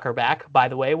K-League soccer back, by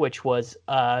the way, which was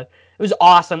it was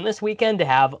awesome this weekend to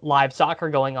have live soccer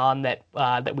going on that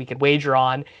we could wager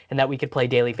on and that we could play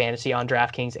daily fantasy on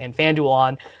DraftKings and FanDuel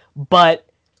on, but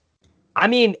I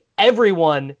mean,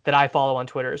 everyone that I follow on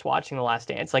Twitter is watching The Last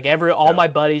Dance. Like all my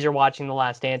buddies are watching The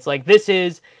Last Dance. Like this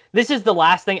is the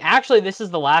last thing. Actually, this is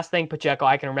the last thing, Pacheco,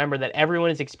 I can remember that everyone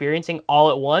is experiencing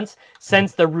all at once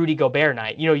since the Rudy Gobert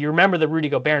night. You remember the Rudy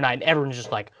Gobert night, and everyone's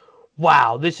just like,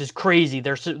 "Wow, this is crazy."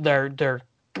 They're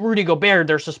Rudy Gobert.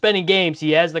 They're suspending games.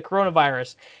 He has the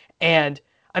coronavirus, and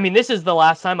I mean, this is the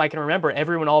last time I can remember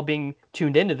everyone all being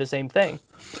tuned into the same thing.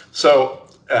 So.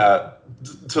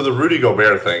 To the Rudy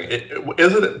Gobert thing,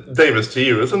 isn't it, Davis, to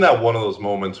you, isn't that one of those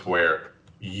moments where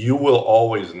you will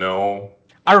always know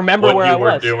I remember where I was.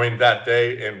 What you were doing that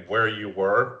day and where you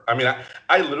were? I mean,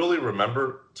 I literally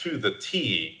remember to the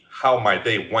T how my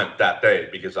day went that day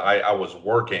because I was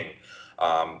working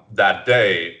that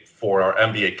day for our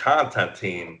NBA content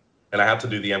team, and I had to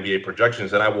do the NBA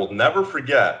projections, and I will never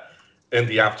forget in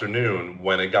the afternoon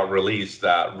when it got released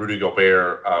that Rudy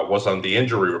Gobert was on the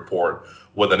injury report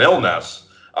with an illness,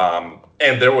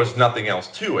 and there was nothing else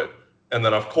to it. And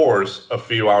then, of course, a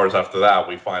few hours after that,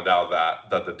 we find out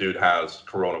that the dude has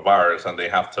coronavirus, and they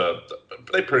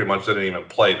pretty much didn't even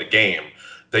play the game.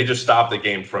 They just stopped the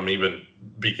game from even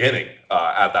beginning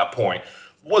at that point.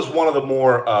 Was one of the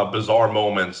more bizarre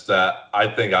moments that I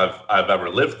think I've ever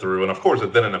lived through. And of course,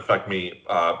 it didn't affect me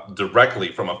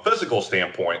directly from a physical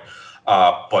standpoint,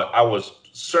 but I was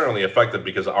certainly affected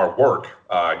because our work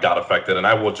got affected, and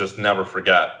I will just never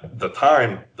forget the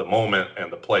time, the moment,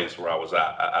 and the place where I was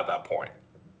at that point.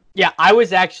 Yeah, I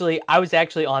was actually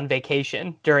on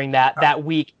vacation during that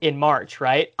week in March,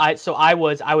 right? I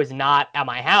was not at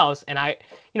my house, and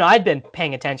I'd been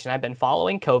paying attention, I'd been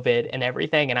following COVID and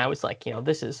everything, and I was like,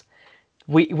 this is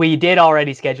we did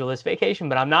already schedule this vacation,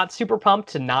 but I'm not super pumped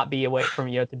to not be away from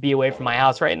to be away from my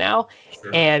house right now.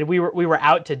 Sure. And we were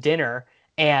out to dinner.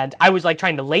 And I was like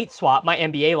trying to late swap my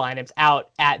NBA lineups out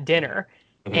at dinner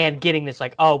and getting this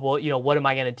like, oh, well, what am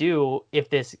I going to do if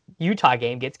this Utah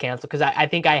game gets canceled? Because I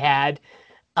think I had,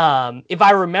 if I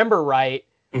remember right,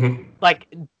 SGA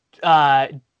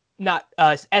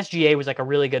was like a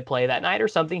really good play that night or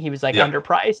something. He was like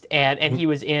underpriced and he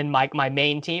was in my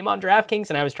main team on DraftKings,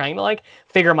 and I was trying to like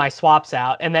figure my swaps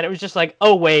out. And then it was just like,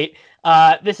 oh, wait.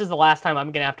 This is the last time I'm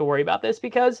going to have to worry about this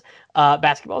because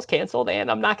basketball's canceled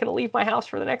and I'm not going to leave my house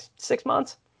for the next 6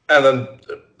 months. And then,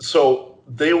 so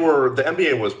the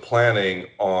NBA was planning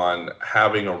on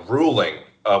having a ruling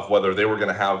of whether they were going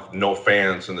to have no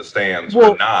fans in the stands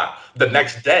or not the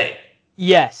next day.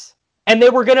 Yes. And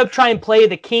they were going to try and play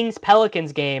the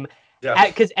Kings-Pelicans game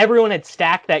because everyone had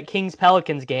stacked that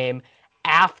Kings-Pelicans game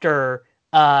after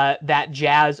that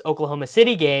Jazz-Oklahoma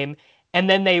City game. And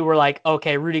then they were like,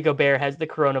 okay, Rudy Gobert has the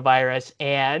coronavirus,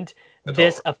 and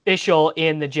this official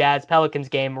in the Jazz-Pelicans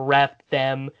game reffed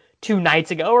them 2 nights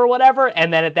ago or whatever.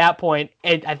 And then at that point,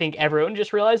 I think everyone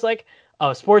just realized, like,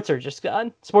 oh, sports are just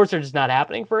done. Sports are just not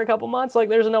happening for a couple months. Like,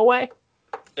 there's no way.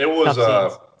 It was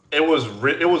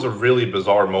a really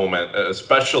bizarre moment,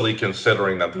 especially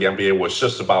considering that the NBA was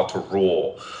just about to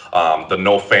rule the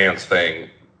no fans thing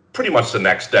pretty much the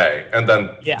next day, and then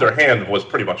their hand was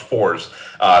pretty much forced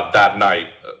that night.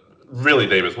 Really,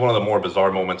 Davis, one of the more bizarre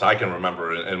moments I can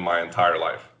remember in my entire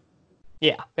life.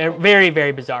 Yeah, very,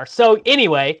 very bizarre. So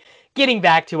anyway, getting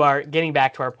back to our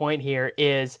point here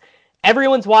is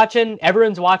everyone's watching the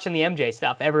MJ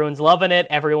stuff. Everyone's loving it.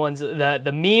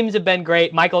 The memes have been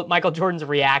great. Michael Jordan's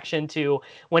reaction to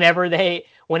whenever they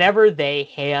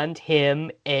hand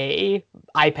him a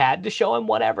iPad to show him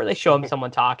whatever, they show him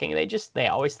someone talking. They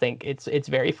always think it's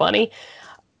very funny.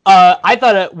 I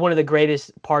thought one of the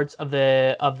greatest parts of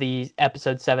the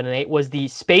episode 7 and 8 was the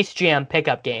Space Jam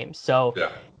pickup games. So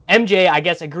MJ, I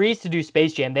guess, agrees to do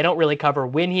Space Jam. They don't really cover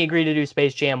when he agreed to do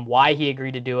Space Jam, why he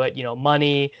agreed to do it.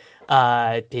 Money.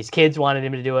 His kids wanted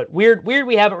him to do it. Weird.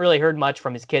 We haven't really heard much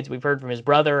from his kids. We've heard from his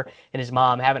brother and his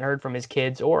mom. Haven't heard from his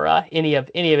kids or any of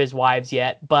his wives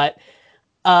yet. But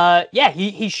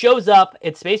he shows up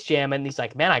at Space Jam and he's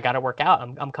like, man, I got to work out.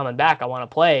 I'm coming back. I want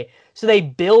to play. So they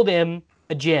build him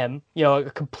a gym,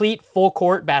 a complete full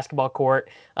court basketball court.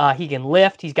 He can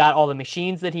lift. He's got all the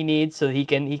machines that he needs so that he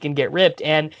can get ripped.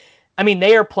 And I mean,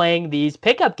 they are playing these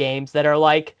pickup games that are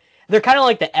like, they're kind of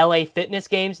like the LA Fitness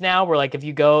games now, where like if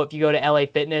you go to LA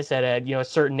Fitness at a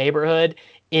certain neighborhood,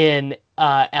 in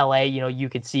LA, you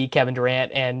could see Kevin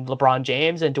Durant and LeBron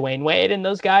James and Dwayne Wade and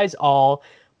those guys all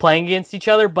playing against each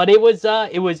other. But it was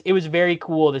very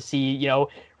cool to see,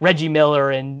 Reggie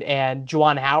Miller and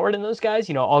Juwan Howard and those guys,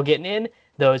 all getting in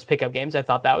those pickup games. I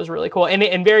thought that was really cool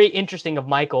and very interesting of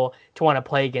Michael to want to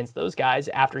play against those guys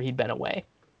after he'd been away.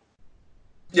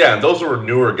 Yeah, and those were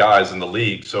newer guys in the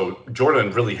league, so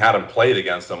Jordan really hadn't played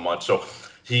against them much. So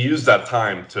he used that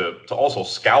time to also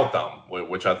scout them,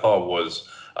 which I thought was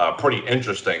pretty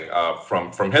interesting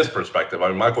from his perspective. I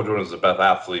mean, Michael Jordan is the best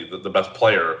athlete, the best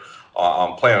player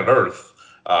on planet Earth,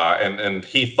 and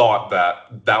he thought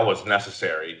that was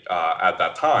necessary at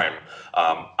that time.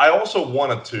 I also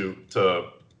wanted to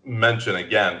mention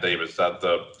again, Davis, that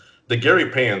the Gary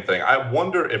Payton thing, I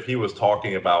wonder if he was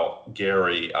talking about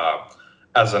Gary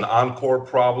as an on-court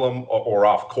problem or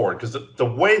off-court, because the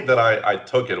way that I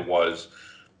took it was,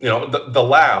 the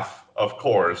laugh, of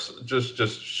course,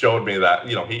 just showed me that,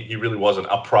 he really wasn't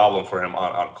a problem for him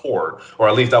on court, or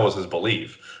at least that was his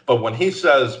belief. But when he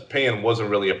says Payton wasn't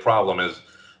really a problem, is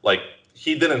like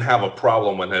he didn't have a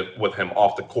problem with him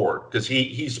off the court, because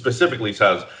he specifically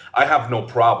says, I have no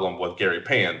problem with Gary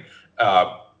Payton,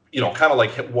 kind of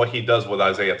like what he does with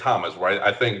Isaiah Thomas, right?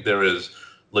 I think there is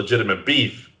legitimate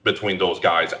beef between those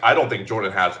guys. I don't think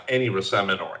Jordan has any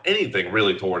resentment or anything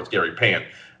really towards Gary Payton.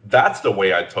 That's the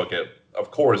way I took it.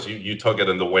 Of course, you took it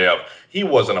in the way of he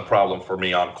wasn't a problem for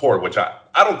me on court, which I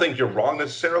don't think you're wrong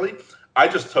necessarily. I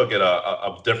just took it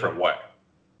a different way.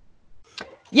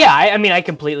 Yeah, I mean, I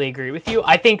completely agree with you.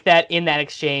 I think that in that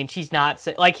exchange, he's not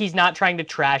trying to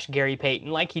trash Gary Payton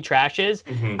like he trashes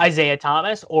Isaiah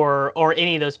Thomas or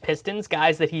any of those Pistons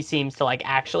guys that he seems to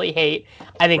actually hate.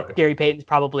 I think Gary Payton's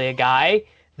probably a guy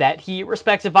that he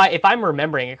respects. If I'm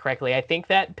remembering it correctly, I think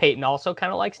that Payton also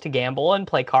kind of likes to gamble and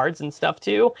play cards and stuff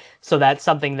too. So that's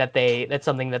something that they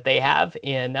have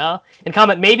in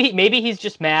common. Maybe he's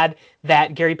just mad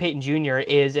that Gary Payton Jr.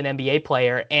 is an NBA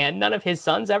player and none of his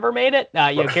sons ever made it.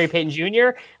 Gary Payton Jr.,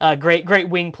 great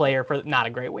wing player not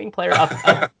a great wing player,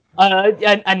 a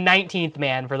 19th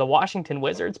man for the Washington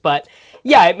Wizards. But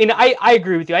yeah, I mean, I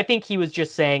agree with you. I think he was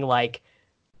just saying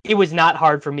it was not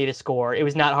hard for me to score. It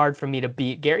was not hard for me to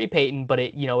beat Gary Payton, but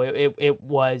it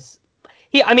was.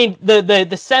 I mean,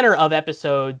 the center of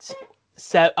episode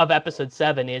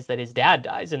 7 is that his dad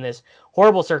dies in this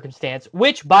horrible circumstance.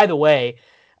 Which, by the way,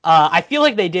 I feel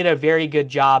like they did a very good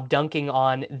job dunking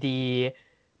on the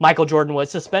Michael Jordan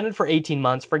was suspended for 18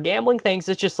 months for gambling things.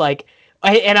 It's just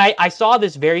I saw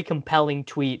this very compelling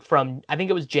tweet from, I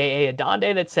think it was J.A.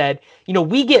 Adonde, that said,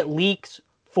 we get leaks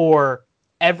for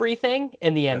everything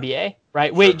in the NBA,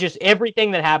 right? Sure. Just everything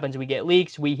that happens, we get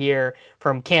leaks. We hear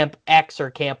from Camp X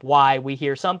or Camp Y, we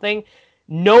hear something.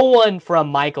 No one from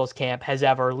Michael's camp has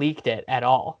ever leaked it at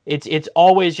all. It's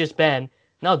always just been,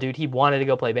 no, dude, he wanted to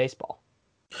go play baseball.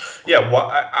 Yeah,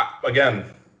 well, again,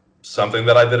 something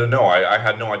that I didn't know. I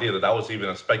had no idea that was even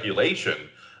a speculation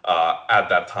at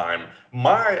that time.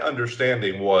 My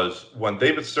understanding was when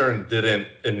David Stern didn't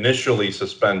initially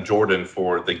suspend Jordan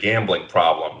for the gambling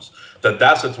problems,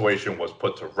 that situation was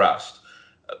put to rest.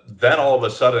 Then all of a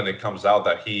sudden it comes out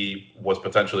that he was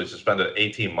potentially suspended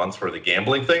 18 months for the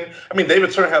gambling thing. I mean,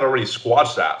 David Stern had already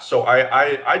squashed that. So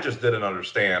I just didn't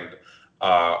understand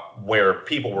where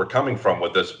people were coming from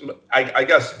with this. I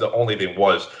guess the only thing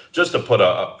was just to put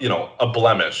a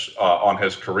blemish on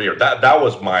his career. That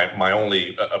was my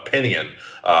only opinion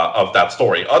of that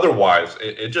story. Otherwise,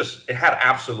 it had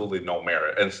absolutely no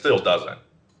merit and still doesn't.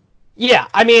 Yeah,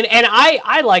 I mean, and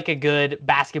I like a good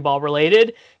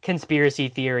basketball-related conspiracy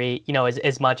theory,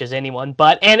 as much as anyone.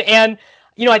 But and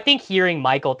I think hearing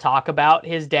Michael talk about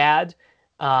his dad,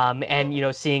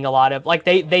 and seeing a lot of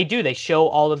they show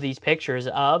all of these pictures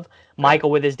of Michael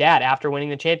with his dad after winning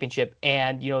the championship,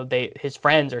 and his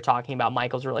friends are talking about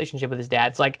Michael's relationship with his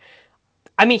dad.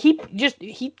 It's he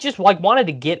just wanted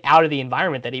to get out of the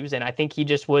environment that he was in. I think he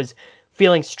just was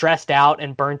feeling stressed out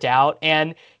and burnt out,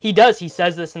 and he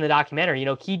says this in the documentary.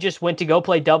 He just went to go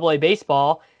play AA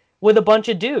baseball with a bunch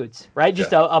of dudes, right?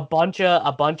 Just a bunch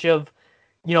of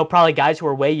probably guys who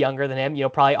were way younger than him,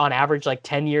 probably on average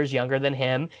 10 years younger than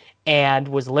him, and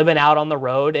was living out on the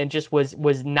road and just was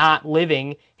not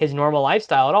living his normal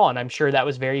lifestyle at all. And I'm sure that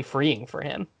was very freeing for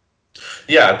him.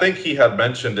 Yeah, I think he had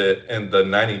mentioned it in the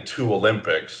 92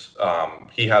 Olympics.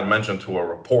 He had mentioned to a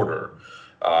reporter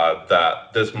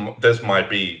that this might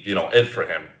be, it for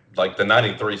him. Like the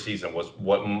 93 season was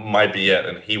what might be it.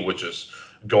 And he would just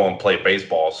go and play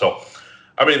baseball. So,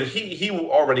 I mean, he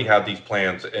already had these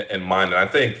plans in mind. And I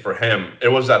think for him, it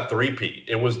was that three-peat.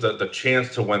 It was the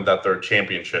chance to win that third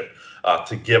championship,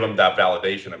 to give him that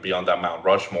validation and be on that Mount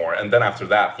Rushmore. And then after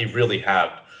that, he really had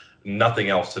nothing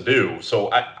else to do. So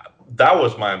that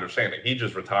was my understanding. He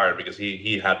just retired because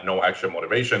he had no extra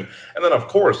motivation. And then, of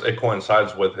course, it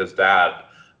coincides with his dad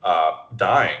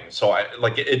dying. So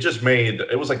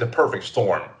it was like the perfect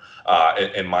storm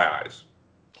in my eyes.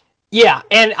 Yeah,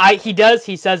 and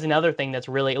he says another thing that's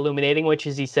really illuminating, which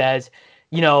is he says,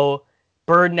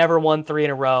 Bird never won 3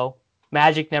 in a row.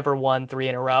 Magic never won 3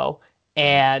 in a row.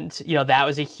 And,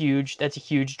 that's a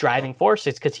huge driving force.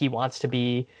 It's because he wants to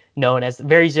be known as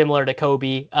very similar to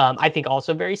Kobe. I think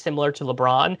also very similar to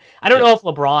LeBron. I don't know if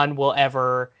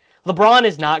LeBron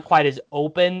is not quite as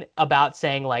open about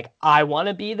saying, like, I want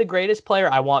to be the greatest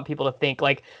player. I want people to think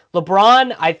like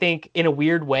LeBron. I think in a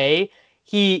weird way,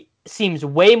 he seems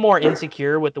way more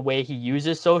insecure with the way he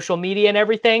uses social media and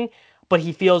everything. But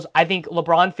I think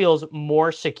LeBron feels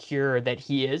more secure that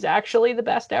he is actually the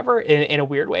best ever in a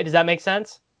weird way. Does that make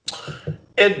sense?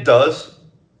 It does.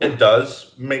 It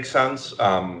does make sense.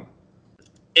 Look,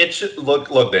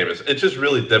 Davis, it's just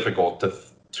really difficult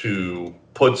to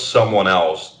put someone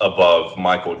else above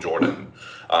Michael Jordan.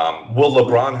 Will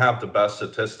LeBron have the best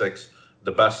statistics,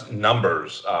 the best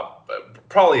numbers,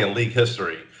 probably in league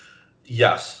history?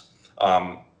 Yes.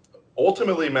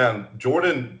 Ultimately, man,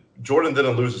 Jordan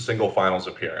didn't lose a single finals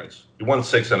appearance. He won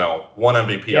 6-0, won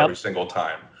MVP every single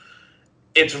time.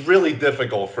 It's really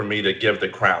difficult for me to give the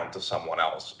crown to someone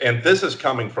else. And this is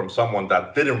coming from someone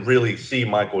that didn't really see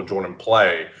Michael Jordan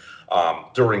play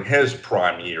during his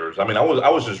prime years. I mean, I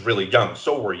was just really young.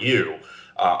 So were you.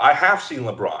 I have seen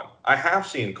LeBron. I have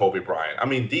seen Kobe Bryant. I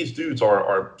mean, these dudes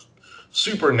are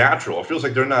supernatural. It feels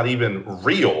like they're not even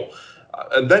real.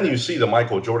 And then you see the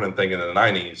Michael Jordan thing in the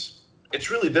 90s. It's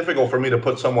really difficult for me to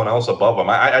put someone else above him.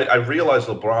 I realize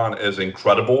LeBron is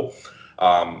incredible.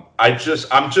 I'm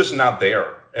just not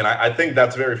there. And I think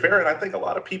that's very fair. And I think a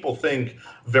lot of people think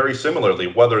very similarly,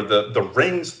 whether the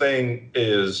rings thing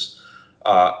is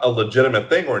a legitimate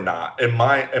thing or not. In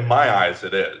my eyes,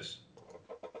 it is.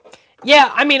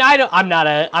 Yeah, I mean, I'm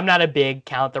not a big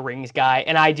count the rings guy,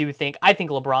 and I think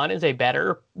LeBron is a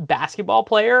better basketball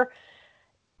player.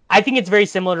 I think it's very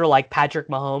similar to like Patrick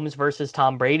Mahomes versus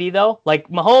Tom Brady, though. Like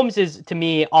Mahomes is, to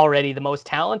me, already the most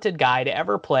talented guy to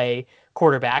ever play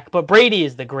quarterback, but Brady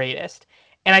is the greatest.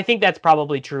 And I think that's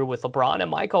probably true with LeBron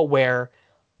and Michael, where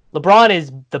LeBron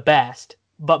is the best,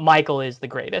 but Michael is the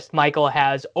greatest. Michael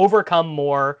has overcome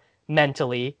more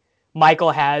mentally.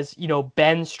 Michael has,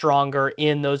 been stronger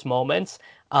in those moments.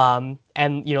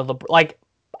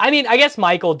 I guess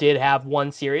Michael did have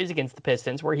one series against the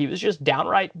Pistons where he was just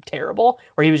downright terrible,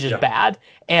 where he was just bad.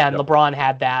 And LeBron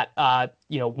had that,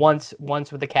 once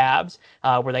with the Cavs,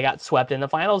 where they got swept in the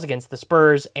finals against the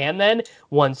Spurs, and then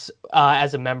once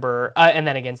as a member, and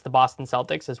then against the Boston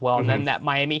Celtics as well, and then that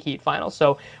Miami Heat final.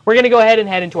 So we're going to go ahead and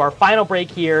head into our final break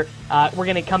here. We're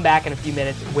going to come back in a few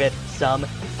minutes with some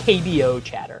KBO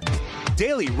chatter.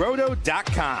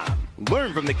 DailyRoto.com.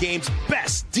 Learn from the game's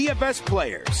best DFS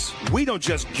players. We don't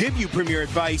just give you premier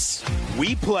advice,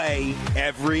 we play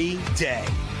every day.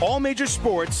 All major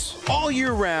sports, all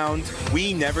year round,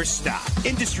 we never stop.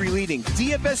 Industry-leading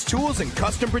DFS tools and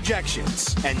custom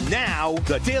projections. And now,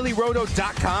 the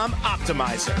DailyRoto.com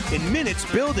Optimizer. In minutes,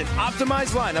 build and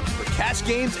optimize lineups for cash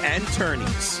games and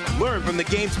tourneys. Learn from the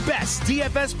game's best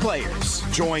DFS players.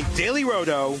 Join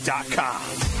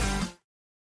DailyRoto.com.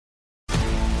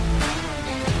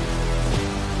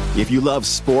 If you love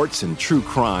sports and true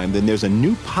crime, then there's a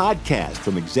new podcast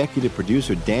from executive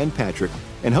producer Dan Patrick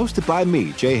and hosted by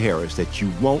me, Jay Harris, that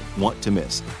you won't want to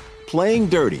miss. Playing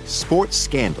Dirty: Sports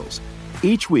Scandals.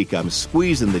 Each week, I'm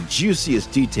squeezing the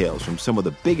juiciest details from some of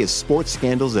the biggest sports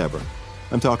scandals ever.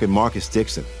 I'm talking Marcus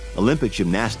Dixon, Olympic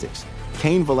gymnastics,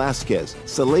 Cain Velasquez,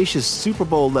 salacious Super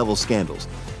Bowl-level scandals.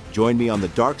 Join me on the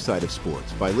dark side of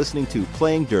sports by listening to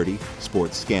Playing Dirty: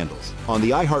 Sports Scandals on the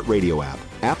iHeartRadio app,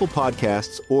 Apple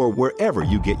Podcasts, or wherever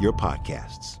you get your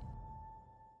podcasts.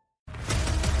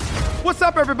 What's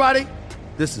up, everybody?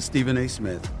 This is Stephen A.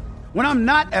 Smith. When I'm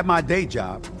not at my day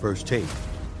job, First Take,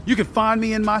 you can find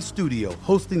me in my studio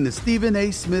hosting the Stephen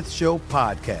A. Smith Show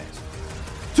podcast.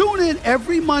 Tune in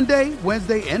every Monday,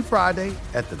 Wednesday, and Friday,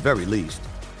 at the very least,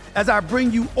 as I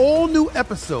bring you all new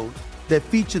episodes that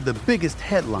feature the biggest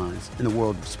headlines in the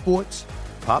world of sports,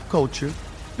 pop culture,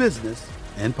 business,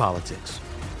 and politics.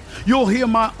 You'll hear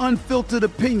my unfiltered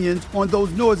opinions on those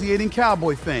nauseating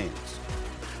Cowboy fans,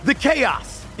 the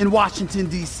chaos in Washington,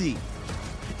 D.C.,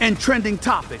 and trending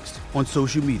topics on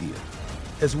social media,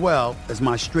 as well as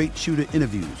my straight shooter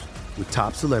interviews with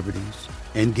top celebrities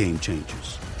and game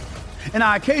changers. And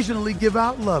I occasionally give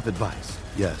out love advice.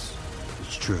 Yes,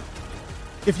 it's true.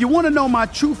 If you want to know my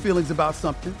true feelings about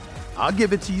something, I'll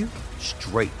give it to you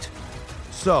straight.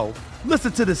 So,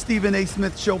 Listen to the Stephen A.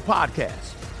 Smith Show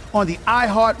podcast on the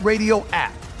iHeartRadio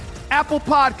app, Apple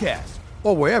Podcasts,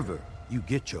 or wherever you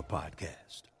get your podcast.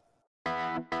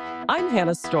 I'm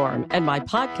Hannah Storm, and my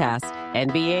podcast,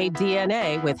 NBA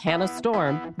DNA with Hannah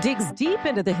Storm, digs deep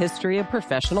into the history of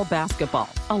professional basketball,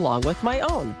 along with my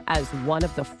own, as one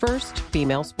of the first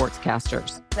female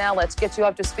sportscasters. Now let's get you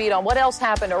up to speed on what else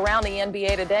happened around the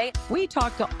NBA today. We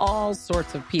talk to all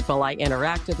sorts of people I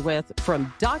interacted with,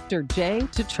 from Dr. J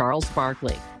to Charles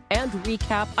Barkley, and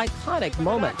recap iconic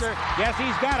moments. Yes,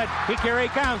 he's got it. Here he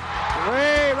comes.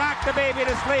 Way rock the baby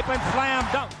to sleep and slam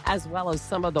dunk. As well as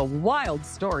some of the wild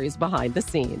stories behind the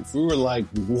scenes. We were like,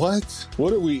 what?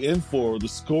 What are we in for? The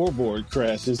scoreboard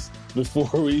crashes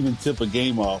before we even tip a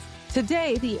game off.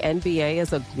 Today, the NBA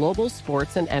is a global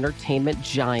sports and entertainment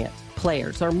giant.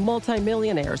 Players are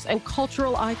multimillionaires and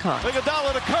cultural icons.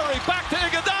 Iguodala to Curry, back to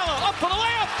Iguodala, up for the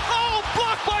layup. Oh,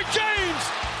 blocked by James.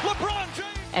 LeBron James.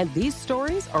 And these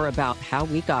stories are about how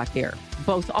we got here,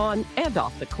 both on and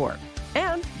off the court.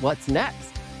 And what's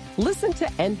next? Listen to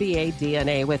NBA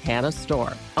DNA with Hannah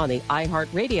Storm on the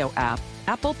iHeartRadio app,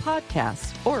 Apple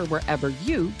Podcasts, or wherever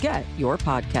you get your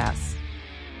podcasts.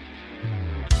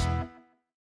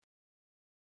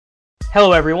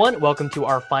 Hello, everyone. Welcome to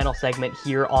our final segment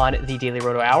here on the Daily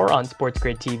Roto Hour on Sports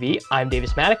Grid TV. I'm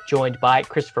Davis Maddock, joined by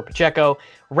Christopher Pacheco.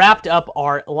 Wrapped up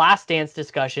our Last Dance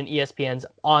discussion. ESPN's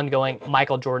ongoing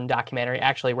Michael Jordan documentary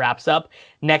actually wraps up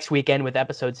next weekend with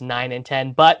episodes 9 and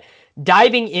 10. But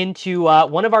diving into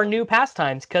one of our new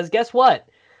pastimes, because guess what?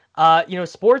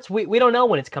 Sports, we don't know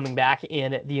when it's coming back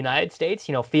in the United States.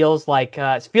 Feels like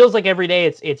every day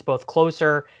it's both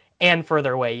closer and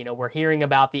further away. We're hearing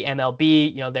about the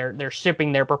MLB. They're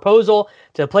shipping their proposal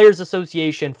to the Players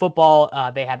Association.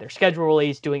 Football, they had their schedule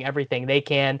released, doing everything they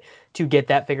can to get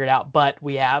that figured out. But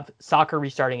we have soccer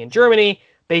restarting in Germany,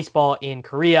 baseball in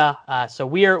Korea. So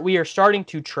we are starting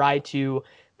to try to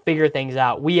figure things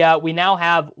out. We now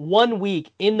have 1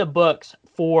 week in the books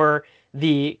for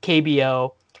the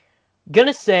KBO.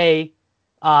 Gonna say,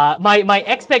 my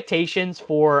expectations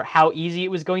for how easy it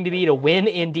was going to be to win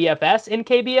in DFS in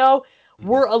KBO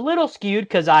were a little skewed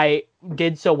because I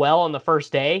did so well on the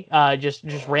first day. Just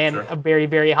ran a very,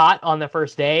 very hot on the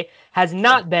first day. Has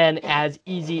not been as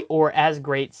easy or as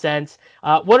great since.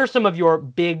 What are some of your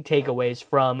big takeaways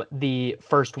from the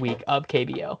first week of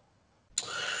KBO?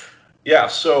 Yeah,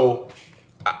 so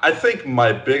I think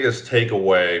my biggest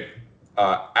takeaway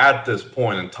at this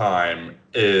point in time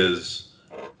is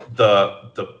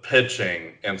the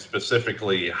pitching, and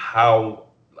specifically how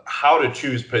to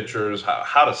choose pitchers,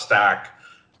 how to stack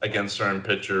against certain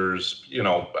pitchers,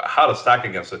 how to stack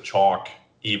against a chalk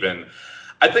even.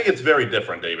 I think it's very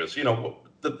different, Davis.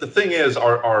 The thing is,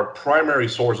 our primary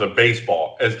source of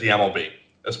baseball is the MLB,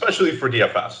 especially for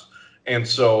DFS. And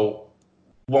so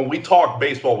when we talk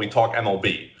baseball, we talk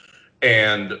MLB.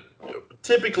 And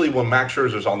typically when Max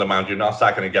Scherzer's on the mound, you're not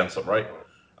stacking against him, right?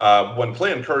 When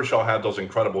Clayton Kershaw had those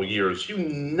incredible years, you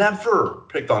never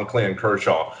picked on Clayton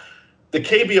Kershaw. The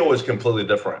KBO is completely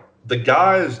different. The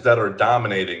guys that are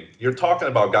dominating, you're talking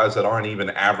about guys that aren't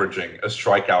even averaging a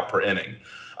strikeout per inning.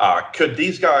 Could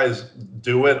these guys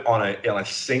do it on a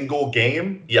single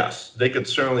game? Yes, they could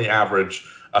certainly average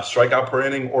a strikeout per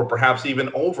inning, or perhaps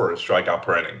even over a strikeout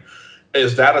per inning.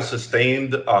 Is that a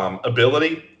sustained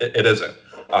ability? It isn't.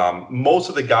 Most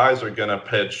of the guys are going to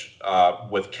pitch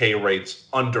with K rates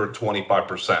under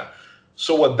 25%.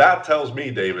 So what that tells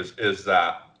me, Davis, is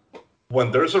that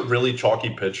when there's a really chalky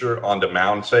pitcher on the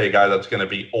mound, say a guy that's going to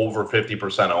be over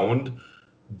 50% owned,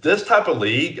 this type of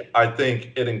league, I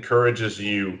think it encourages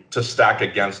you to stack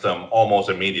against them almost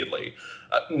immediately,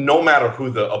 no matter who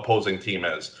the opposing team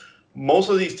is. Most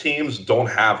of these teams don't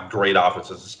have great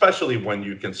offenses, especially when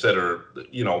you consider,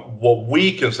 what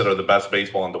we consider the best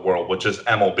baseball in the world, which is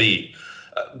MLB.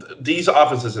 These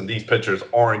offenses and these pitchers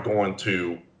aren't going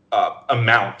to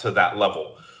amount to that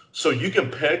level. So you can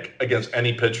pick against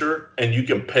any pitcher and you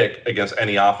can pick against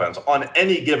any offense. On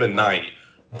any given night,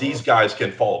 these guys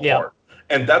can fall apart.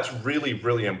 And that's really,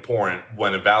 really important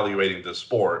when evaluating the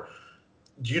sport.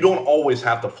 You don't always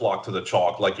have to flock to the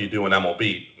chalk like you do in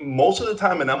MLB. Most of the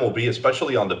time in MLB,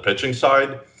 especially on the pitching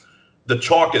side, the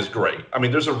chalk is great. I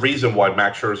mean, there's a reason why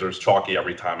Max Scherzer is chalky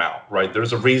every time out, right?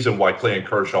 There's a reason why Clayton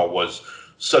Kershaw was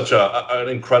such an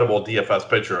incredible DFS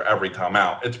pitcher every time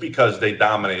out. It's because they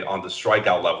dominate on the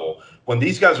strikeout level. When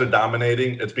these guys are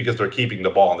dominating, it's because they're keeping the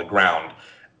ball on the ground.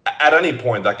 At any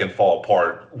point, that can fall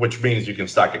apart, which means you can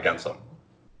stack against them.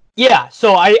 Yeah,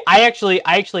 so I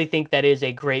actually think that is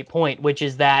a great point, which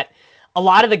is that a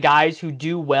lot of the guys who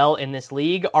do well in this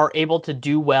league are able to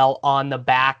do well on the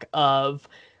back of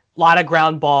lot of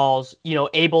ground balls,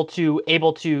 able to,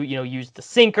 use the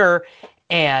sinker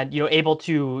and, able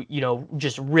to,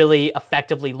 just really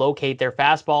effectively locate their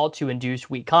fastball to induce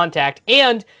weak contact.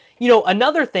 And,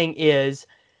 another thing is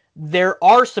there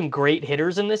are some great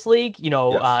hitters in this league,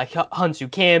 Hyun-Soo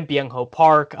Kim, Byung-Ho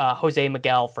Park, Jose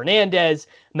Miguel Fernandez,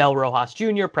 Mel Rojas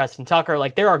Jr., Preston Tucker.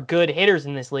 Like, there are good hitters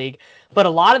in this league, but a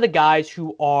lot of the guys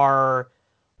who are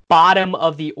bottom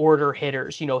of the order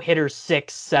hitters, hitters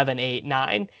 6, 7, 8,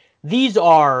 9, these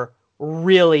are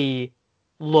really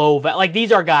low. Like,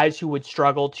 these are guys who would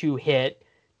struggle to hit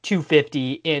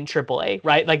 250 in AAA,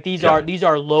 right? Like, these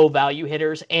are low value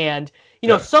hitters. And,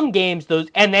 some games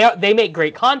they make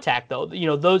great contact though.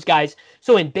 Those guys.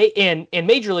 So in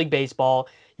Major League Baseball,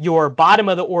 your bottom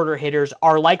of the order hitters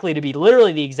are likely to be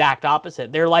literally the exact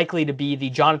opposite. They're likely to be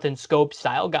the Jonathan Scope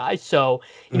style guys. So,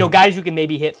 guys who can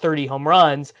maybe hit 30 home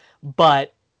runs,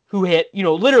 but who hit,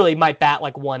 literally might bat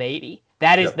like 180.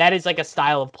 That is like a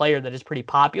style of player that is pretty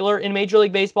popular in Major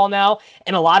League Baseball now.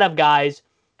 And a lot of guys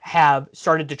have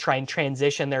started to try and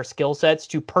transition their skill sets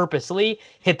to purposely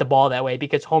hit the ball that way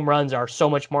because home runs are so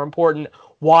much more important.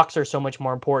 Walks are so much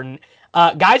more important.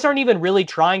 Guys aren't even really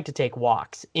trying to take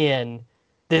walks in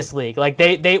this league. Like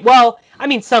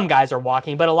some guys are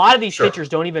walking, but a lot of these pitchers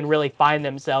don't even really find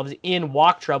themselves in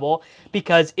walk trouble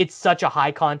because it's such a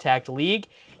high contact league.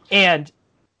 And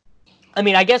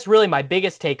I guess really my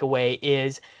biggest takeaway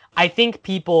is I think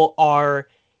people are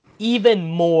even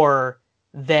more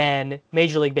than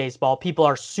Major League Baseball. People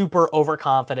are super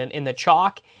overconfident in the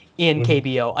chalk in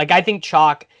KBO. Like, I think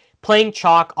playing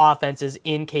chalk offenses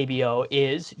in KBO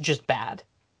is just bad.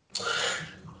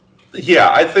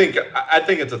 Yeah, I think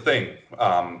it's a thing.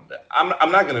 I'm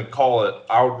not going to call it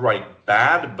outright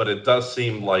bad, but it does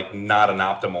seem like not an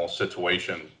optimal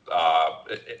situation,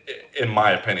 in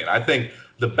my opinion. I think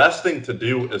the best thing to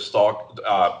do is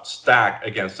stack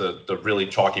against the really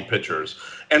chalky pitchers.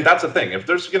 And that's the thing. If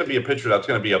there's going to be a pitcher that's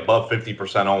going to be above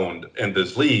 50% owned in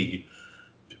this league,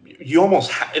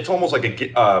 it's almost like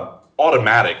a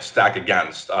automatic stack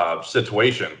against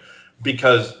situation.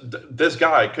 Because this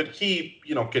guy, could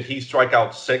he strike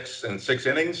out 6 in 6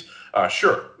 innings?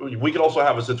 Sure. We could also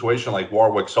have a situation like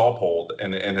Warwick Saupold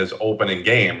in his opening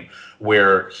game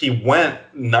where he went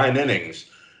 9 innings,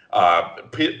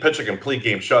 pitched a complete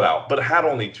game shutout, but had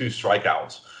only 2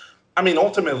 strikeouts.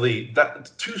 Ultimately,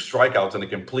 that 2 strikeouts in a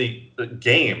complete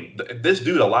game, this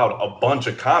dude allowed a bunch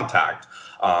of contact.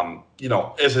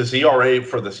 Is his ERA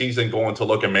for the season going to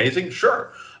look amazing?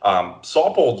 Sure.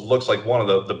 Saupold looks like one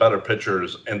of the better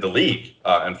pitchers in the league.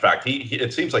 In fact,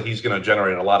 it seems like he's going to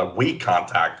generate a lot of weak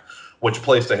contact, which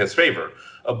plays to his favor.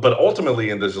 But ultimately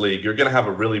in this league, you're going to have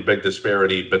a really big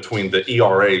disparity between the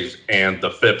ERAs and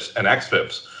the FIPS and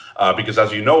xFIPS. Because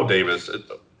as you know, Davis,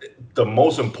 the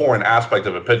most important aspect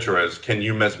of a pitcher is, can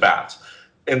you miss bats?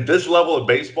 In this level of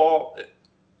baseball,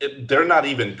 they're not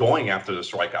even going after the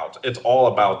strikeouts. It's all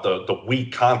about the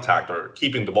weak contact or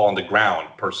keeping the ball on the ground,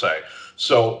 per se.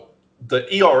 So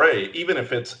the ERA, even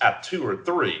if it's at 2 or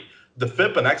 3, the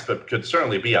FIP and xFIP could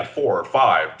certainly be at 4 or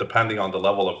 5, depending on the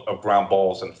level of ground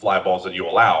balls and fly balls that you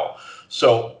allow.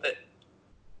 So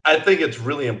I think it's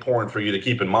really important for you to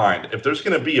keep in mind, if there's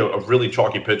going to be a really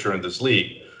chalky pitcher in this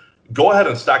league, go ahead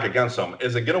and stack against them.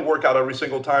 Is it going to work out every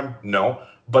single time? No.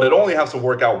 But it only has to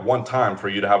work out one time for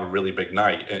you to have a really big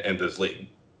night in this league.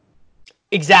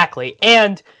 Exactly.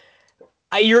 And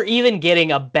you're even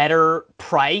getting a better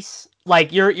price.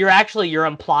 Like, your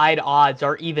implied odds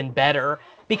are even better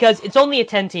because it's only a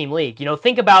 10-team league.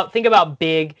 Think about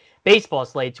big baseball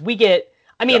slates. We get,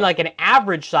 like an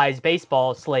average size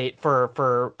baseball slate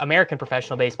for American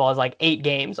professional baseball is like 8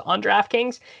 games on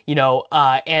DraftKings,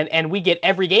 and we get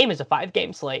every game as a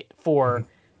 5-game slate for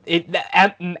it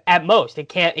at most. It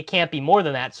can't be more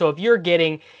than that. So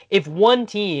if one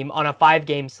team on a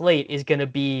 5-game slate is going to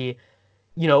be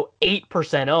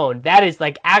 8% owned, that is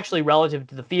like actually relative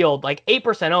to the field, like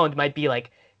 8% owned might be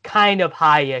like kind of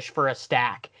high-ish for a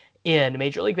stack in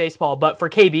Major League Baseball. But for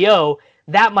KBO,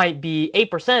 that might be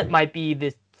 8% might be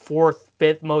the 4th,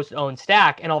 5th most owned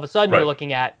stack. And all of a sudden you're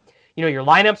looking at, your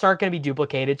lineups aren't going to be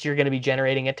duplicated. So you're going to be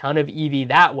generating a ton of EV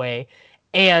that way.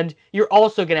 And you're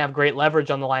also going to have great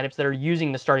leverage on the lineups that are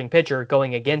using the starting pitcher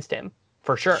going against him,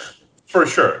 for sure. For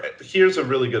sure. Here's a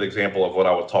really good example of what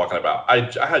I was talking about.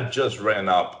 I had just written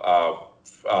up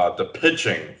the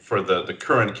pitching for the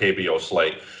current KBO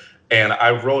slate, and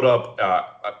I wrote up,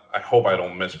 I hope I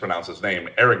don't mispronounce his name,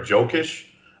 Eric Jokic,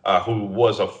 who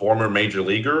was a former major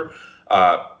leaguer.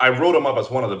 I wrote him up as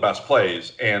one of the best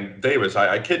plays, and Davis,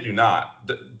 I kid you not,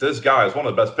 this guy is one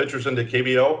of the best pitchers in the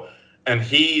KBO, and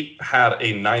he had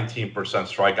a 19%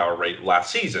 strikeout rate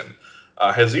last season.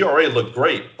 His ERA looked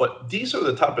great, but these are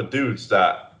the type of dudes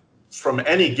that from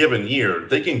any given year,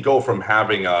 they can go from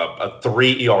having a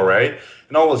 3 ERA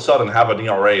and all of a sudden have an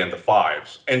ERA in the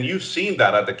 5s. And you've seen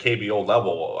that at the KBO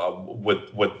level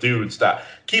with dudes that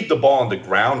keep the ball on the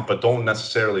ground but don't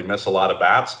necessarily miss a lot of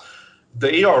bats.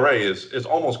 The ERA is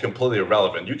almost completely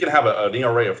irrelevant. You can have an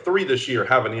ERA of 3 this year,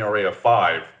 have an ERA of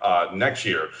 5 next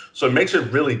year. So it makes it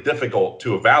really difficult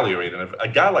to evaluate. And if a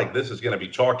guy like this is going to be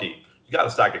chalky, you got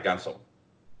to stack against him.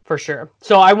 For sure.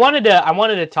 So I wanted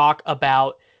to talk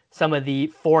about some of the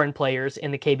foreign players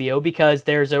in the KBO because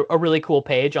there's a really cool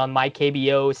page on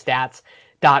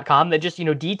mykbostats.com that just,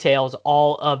 details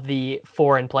all of the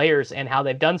foreign players and how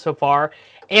they've done so far.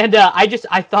 And I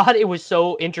thought it was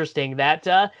so interesting that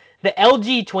the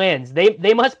LG Twins,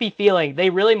 they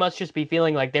really must just be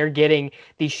feeling like they're getting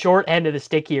the short end of the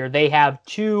stick here. They have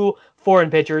 2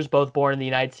 foreign pitchers, both born in the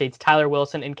United States, Tyler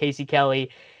Wilson and Casey Kelly.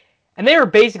 And they are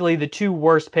basically the 2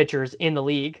 worst pitchers in the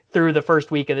league through the first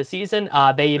week of the season.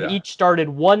 They have each started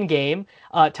 1 game.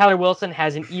 Tyler Wilson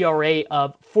has an ERA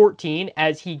of 14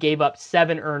 as he gave up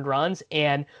 7 earned runs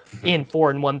and in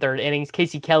 4 1/3 innings.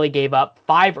 Casey Kelly gave up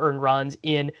 5 earned runs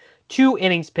in 2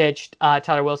 innings pitched.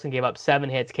 Tyler Wilson gave up 7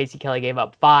 hits. Casey Kelly gave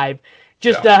up 5.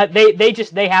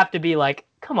 They have to be like,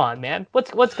 come on, man,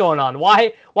 what's going on?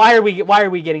 Why are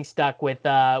we getting stuck with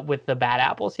the bad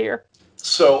apples here?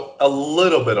 So a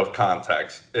little bit of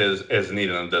context is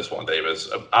needed in this one, Davis.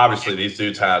 Obviously, these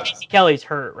dudes had... Kelly's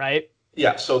hurt, right?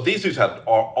 Yeah, so these dudes had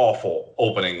awful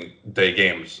opening day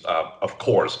games, of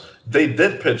course. They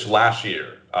did pitch last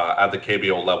year at the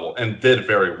KBO level and did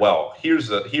very well. Here's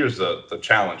the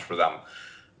challenge for them.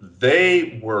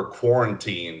 They were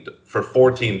quarantined for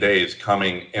 14 days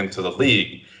coming into the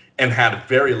league and had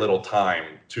very little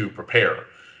time to prepare.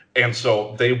 And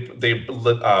so they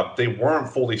weren't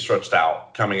fully stretched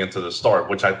out coming into the start,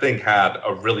 which I think had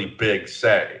a really big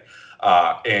say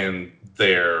in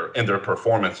their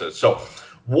performances. So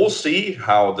we'll see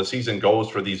how the season goes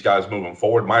for these guys moving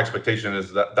forward. My expectation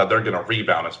is that they're going to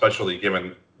rebound, especially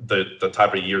given the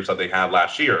type of years that they had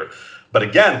last year. But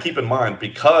again, keep in mind,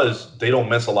 because they don't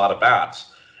miss a lot of bats,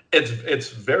 it's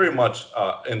very much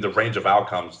in the range of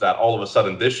outcomes that all of a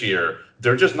sudden this year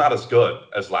they're just not as good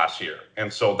as last year.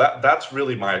 And so that's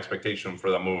really my expectation for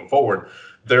them moving forward.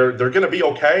 They're going to be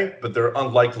okay, but they're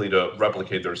unlikely to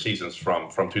replicate their seasons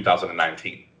from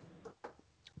 2019.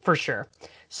 For sure.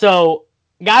 So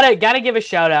gotta give a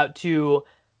shout out to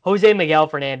Jose Miguel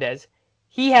Fernandez.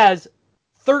 He has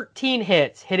 13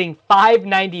 hits, hitting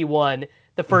 .591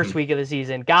 the first week of the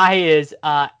season. Guy is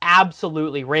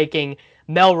absolutely raking.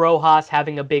 Mel Rojas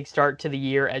having a big start to the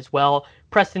year as well.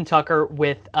 Preston Tucker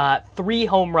with 3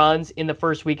 home runs in the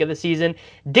first week of the season.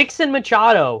 Dixon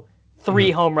Machado,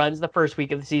 3 home runs the first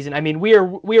week of the season. I mean, we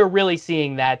are really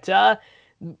seeing that. Tyler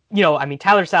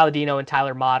Saladino and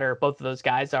Tyler Motter, both of those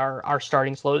guys are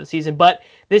starting slow this season. But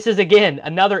this is, again,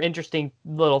 another interesting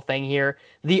little thing here.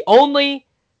 The only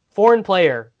foreign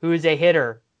player who is a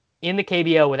hitter in the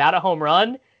KBO without a home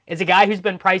run is a guy who's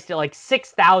been priced at like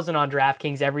 6,000 on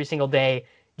DraftKings every single day,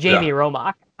 Jamie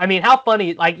Romak. I mean, how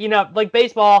funny, like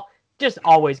baseball, just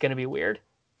always going to be weird.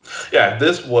 Yeah,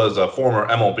 this was a former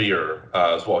MLBer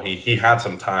as well. He had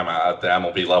some time at the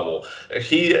MLB level.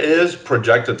 He is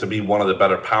projected to be one of the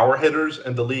better power hitters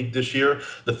in the league this year.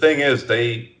 The thing is,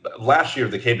 last year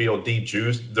the KBO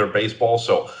de-juiced their baseball,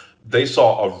 so they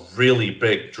saw a really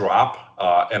big drop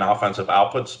in offensive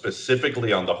output,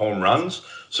 specifically on the home runs.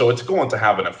 So it's going to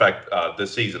have an effect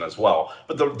this season as well.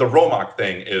 But the Romak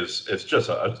thing is just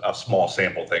a small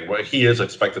sample thing where he is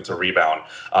expected to rebound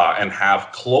and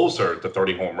have closer to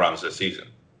 30 home runs this season.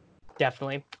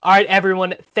 Definitely. All right,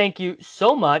 everyone. Thank you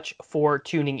so much for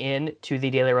tuning in to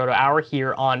the Daily Roto Hour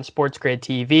here on Sports Grid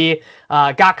TV.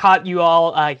 Got you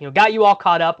all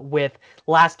caught up with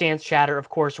Last Dance chatter, of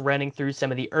course, running through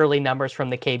some of the early numbers from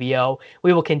the KBO.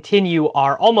 We will continue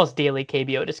our almost daily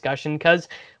KBO discussion because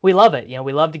we love it.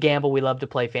 We love to gamble. We love to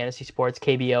play fantasy sports.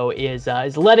 KBO is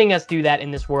letting us do that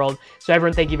in this world. So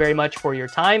everyone, thank you very much for your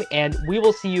time, and we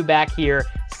will see you back here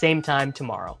same time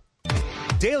tomorrow.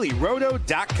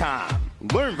 DailyRoto.com.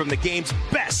 Learn from the game's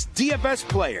best DFS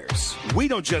players. We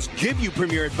don't just give you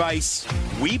premier advice,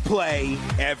 we play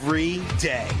every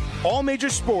day. All major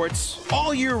sports,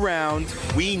 all year round,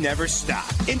 we never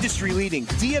stop. Industry-leading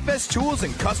DFS tools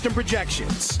and custom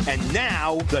projections. And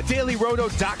now, the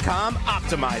DailyRoto.com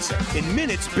Optimizer. In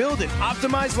minutes, build and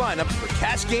optimize lineups for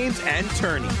cash games and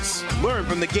tourneys. Learn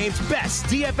from the game's best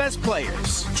DFS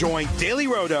players. Join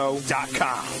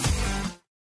DailyRoto.com.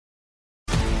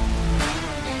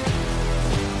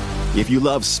 If you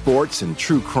love sports and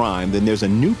true crime, then there's a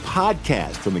new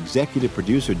podcast from executive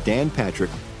producer Dan Patrick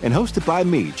and hosted by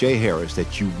me, Jay Harris,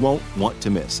 that you won't want to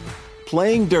miss.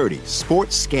 Playing Dirty: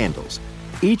 Sports Scandals.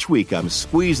 Each week, I'm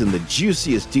squeezing the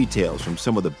juiciest details from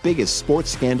some of the biggest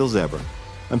sports scandals ever.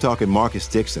 I'm talking Marcus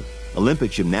Dixon,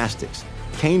 Olympic gymnastics,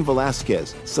 Cain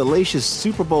Velasquez, salacious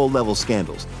Super Bowl-level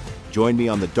scandals. Join me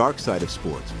on the dark side of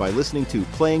sports by listening to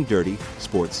Playing Dirty: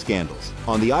 Sports Scandals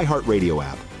on the iHeartRadio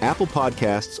app, Apple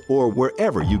Podcasts, or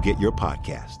wherever you get your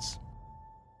podcasts.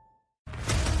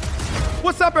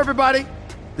 What's up, everybody?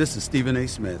 This is Stephen A.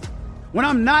 Smith. When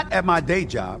I'm not at my day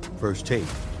job, First Take,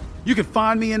 you can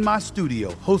find me in my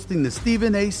studio hosting the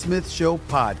Stephen A. Smith Show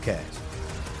podcast.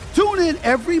 Tune in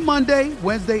every Monday,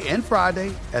 Wednesday, and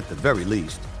Friday, at the very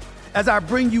least, as I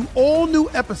bring you all new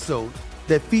episodes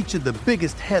that feature the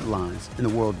biggest headlines in the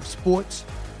world of sports,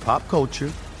 pop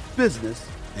culture, business,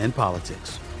 and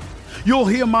politics. You'll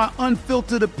hear my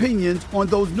unfiltered opinions on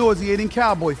those nauseating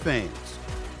Cowboy fans,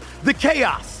 the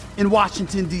chaos in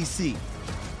Washington, D.C.,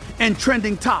 and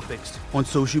trending topics on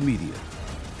social media,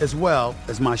 as well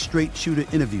as my straight shooter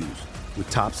interviews with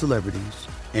top celebrities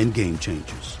and game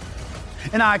changers.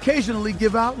 And I occasionally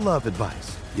give out love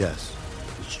advice. Yes,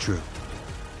 it's true.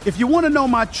 If you want to know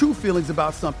my true feelings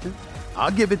about something,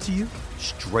 I'll give it to you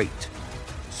straight.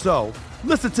 So,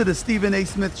 listen to the Stephen A.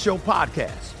 Smith Show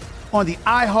podcast on the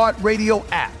iHeartRadio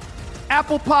app,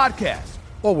 Apple Podcasts,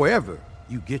 or wherever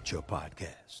you get your podcast.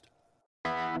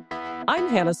 I'm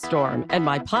Hannah Storm, and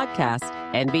my podcast,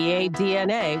 NBA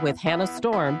DNA with Hannah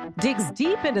Storm, digs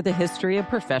deep into the history of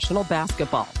professional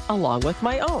basketball, along with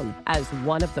my own, as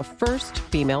one of the first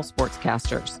female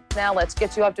sportscasters. Now let's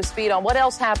get you up to speed on what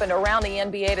else happened around the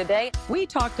NBA today. We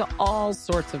talked to all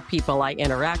sorts of people I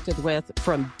interacted with,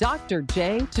 from Dr.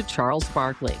 J to Charles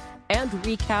Barkley, and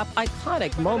recap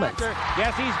iconic moments.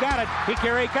 Yes, he's got it.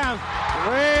 Here he comes.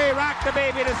 Way rock the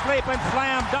baby to sleep and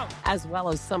slam dunk. As well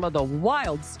as some of the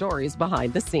wild stories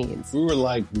behind the scenes. We were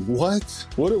like, what?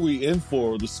 What are we in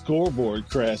for? The scoreboard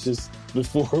crashes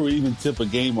before we even tip a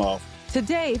game off.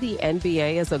 Today, the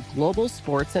NBA is a global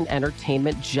sports and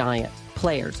entertainment giant.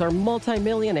 Players are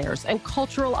multimillionaires and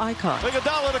cultural icons.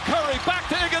 Iguodala to Curry, back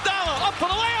to Iguodala, up for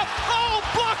the layup.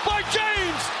 Oh, blocked by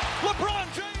James.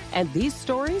 LeBron James. And these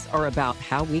stories are about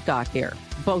how we got here,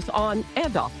 both on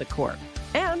and off the court.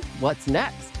 And what's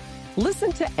next?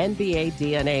 Listen to NBA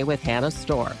DNA with Hannah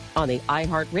Storm on the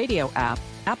iHeartRadio app,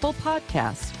 Apple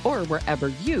Podcasts, or wherever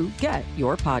you get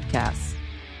your podcasts.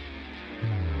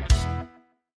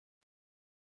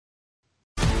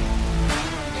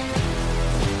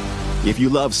 If you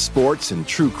love sports and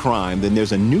true crime, then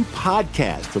there's a new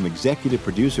podcast from executive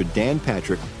producer Dan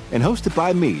Patrick and hosted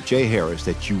by me, Jay Harris,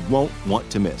 that you won't want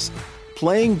to miss.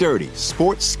 Playing Dirty: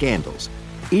 Sports Scandals.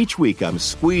 Each week, I'm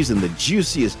squeezing the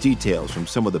juiciest details from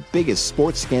some of the biggest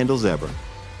sports scandals ever.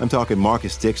 I'm talking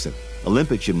Marcus Dixon,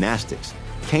 Olympic gymnastics,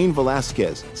 Cain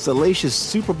Velasquez, salacious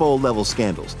Super Bowl-level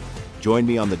scandals. Join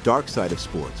me on the dark side of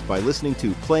sports by listening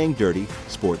to Playing Dirty: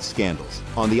 Sports Scandals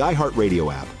on the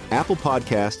iHeartRadio app, Apple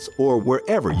Podcasts, or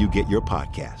wherever you get your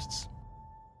podcasts.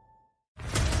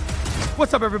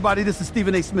 What's up, everybody? This is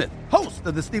Stephen A. Smith, host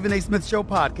of the Stephen A. Smith Show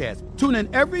podcast. Tune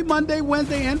in every Monday,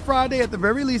 Wednesday, and Friday at the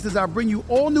very least as I bring you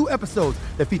all new episodes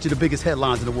that feature the biggest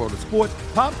headlines in the world of sports,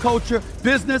 pop culture,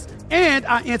 business, and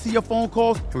I answer your phone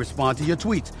calls and respond to your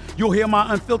tweets. You'll hear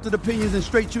my unfiltered opinions and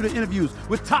straight shooter interviews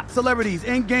with top celebrities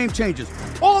and game changers.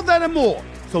 All that and more.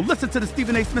 So listen to the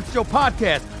Stephen A. Smith Show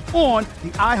podcast on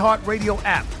the iHeartRadio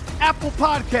app, Apple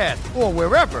Podcasts, or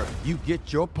wherever you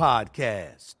get your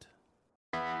podcast.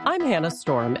 I'm Hannah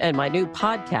Storm, and my new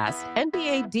podcast,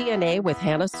 NBA DNA with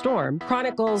Hannah Storm,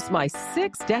 chronicles my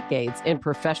 6 decades in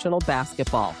professional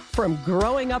basketball. From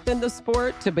growing up in the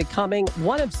sport to becoming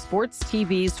one of sports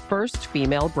TV's first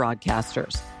female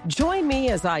broadcasters. Join me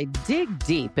as I dig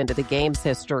deep into the game's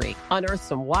history, unearth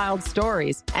some wild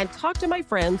stories, and talk to my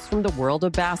friends from the world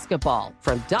of basketball,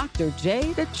 from Dr.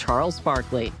 J to Charles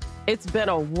Barkley. It's been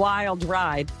a wild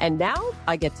ride, and now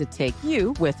I get to take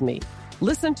you with me.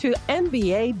 Listen to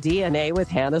NBA DNA with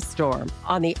Hannah Storm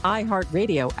on the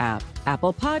iHeartRadio app,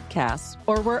 Apple Podcasts,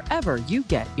 or wherever you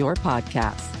get your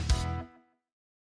podcasts.